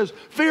angel says,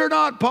 fear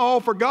not, Paul,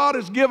 for God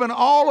has given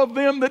all of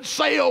them that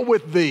sail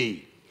with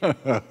thee.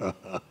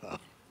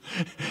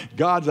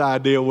 God's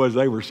idea was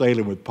they were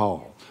sailing with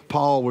Paul.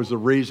 Paul was the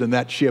reason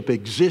that ship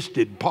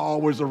existed. Paul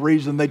was the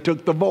reason they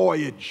took the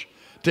voyage.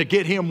 To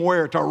get him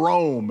where? To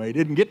Rome. They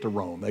didn't get to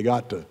Rome. They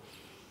got to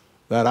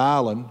that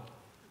island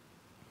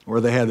where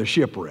they had the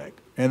shipwreck.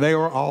 And they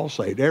were all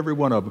saved, every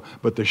one of them,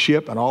 but the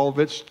ship and all of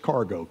its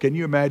cargo. Can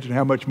you imagine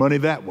how much money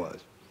that was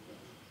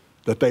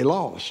that they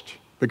lost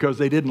because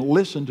they didn't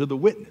listen to the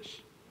witness?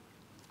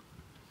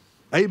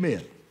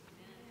 Amen.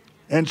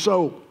 And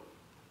so,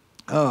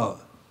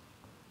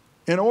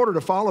 in order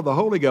to follow the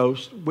Holy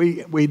Ghost,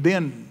 we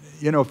then,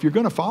 you know, if you're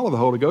going to follow the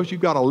Holy Ghost,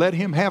 you've got to let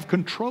him have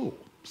control.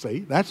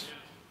 See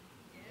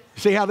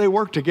how they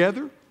work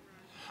together?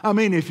 I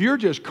mean, if you're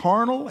just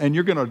carnal and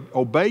you're going to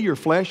obey your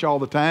flesh all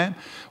the time,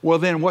 well,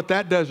 then what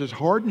that does is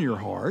harden your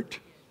heart.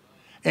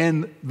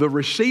 And the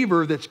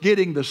receiver that's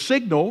getting the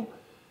signal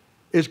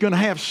is going to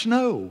have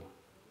snow.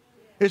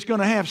 It's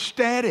going to have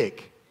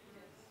static.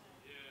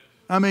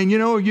 I mean, you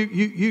know,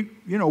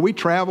 we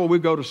travel. We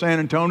go to San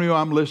Antonio.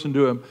 I'm listening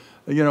to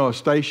a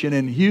station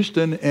in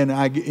Houston, and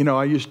I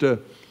used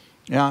to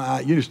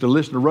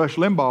listen to Rush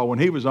Limbaugh when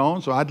he was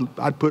on, so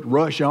I'd put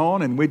Rush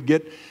on, and we'd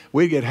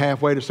get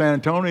halfway to San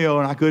Antonio,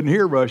 and I couldn't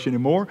hear Rush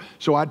anymore,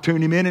 so I'd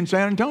tune him in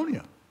San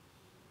Antonio.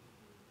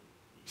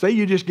 See,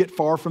 you just get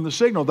far from the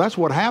signal. That's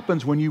what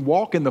happens when you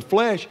walk in the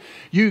flesh.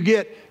 You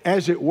get,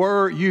 as it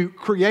were, you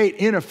create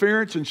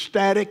interference and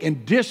static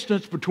and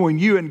distance between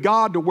you and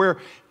God to where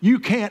you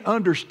can't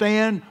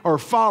understand or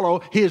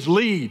follow his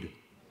lead.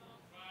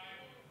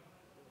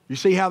 You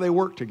see how they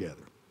work together?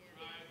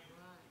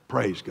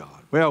 Praise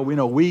God. Well, we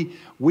know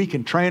we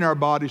can train our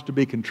bodies to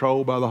be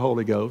controlled by the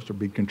Holy Ghost or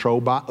be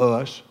controlled by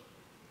us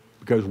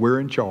because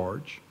we're in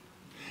charge.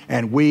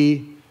 And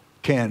we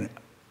can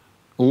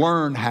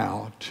learn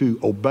how to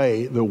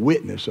obey the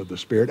witness of the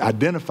Spirit,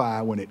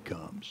 identify when it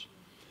comes.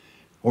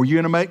 Or you're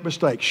going to make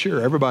mistakes.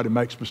 Sure, everybody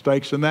makes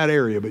mistakes in that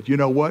area, but you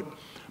know what?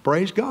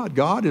 Praise God.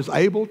 God is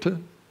able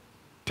to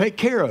take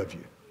care of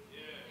you.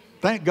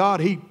 Thank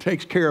God he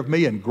takes care of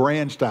me in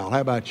grand style.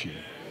 How about you?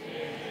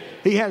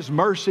 He has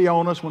mercy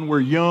on us when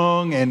we're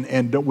young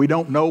and we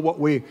don't know what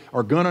we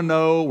are going to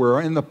know.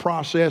 We're in the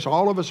process.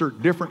 All of us are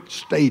at different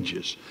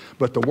stages.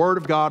 But the Word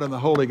of God and the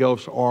Holy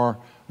Ghost are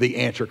the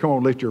answer. Come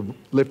on,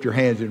 lift your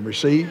hands and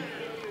receive.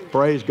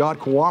 Praise God.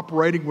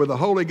 Cooperating with the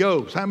Holy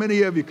Ghost. How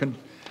many of you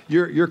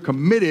you're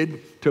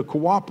committed to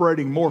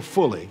cooperating more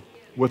fully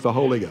with the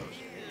Holy Ghost?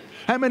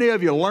 How many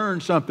of you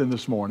learned something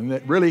this morning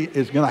that really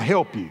is going to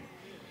help you?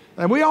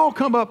 And we all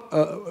come up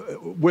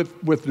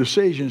with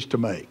decisions to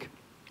make.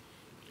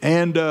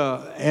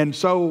 And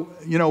so,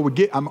 you know,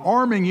 I'm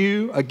arming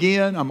you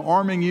again. I'm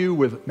arming you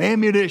with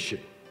ammunition.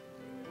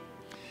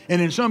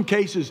 And in some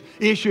cases,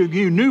 issuing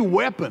you new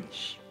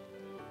weapons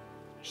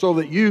so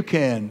that you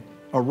can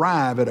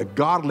arrive at a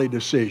godly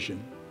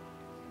decision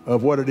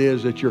of what it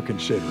is that you're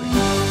considering.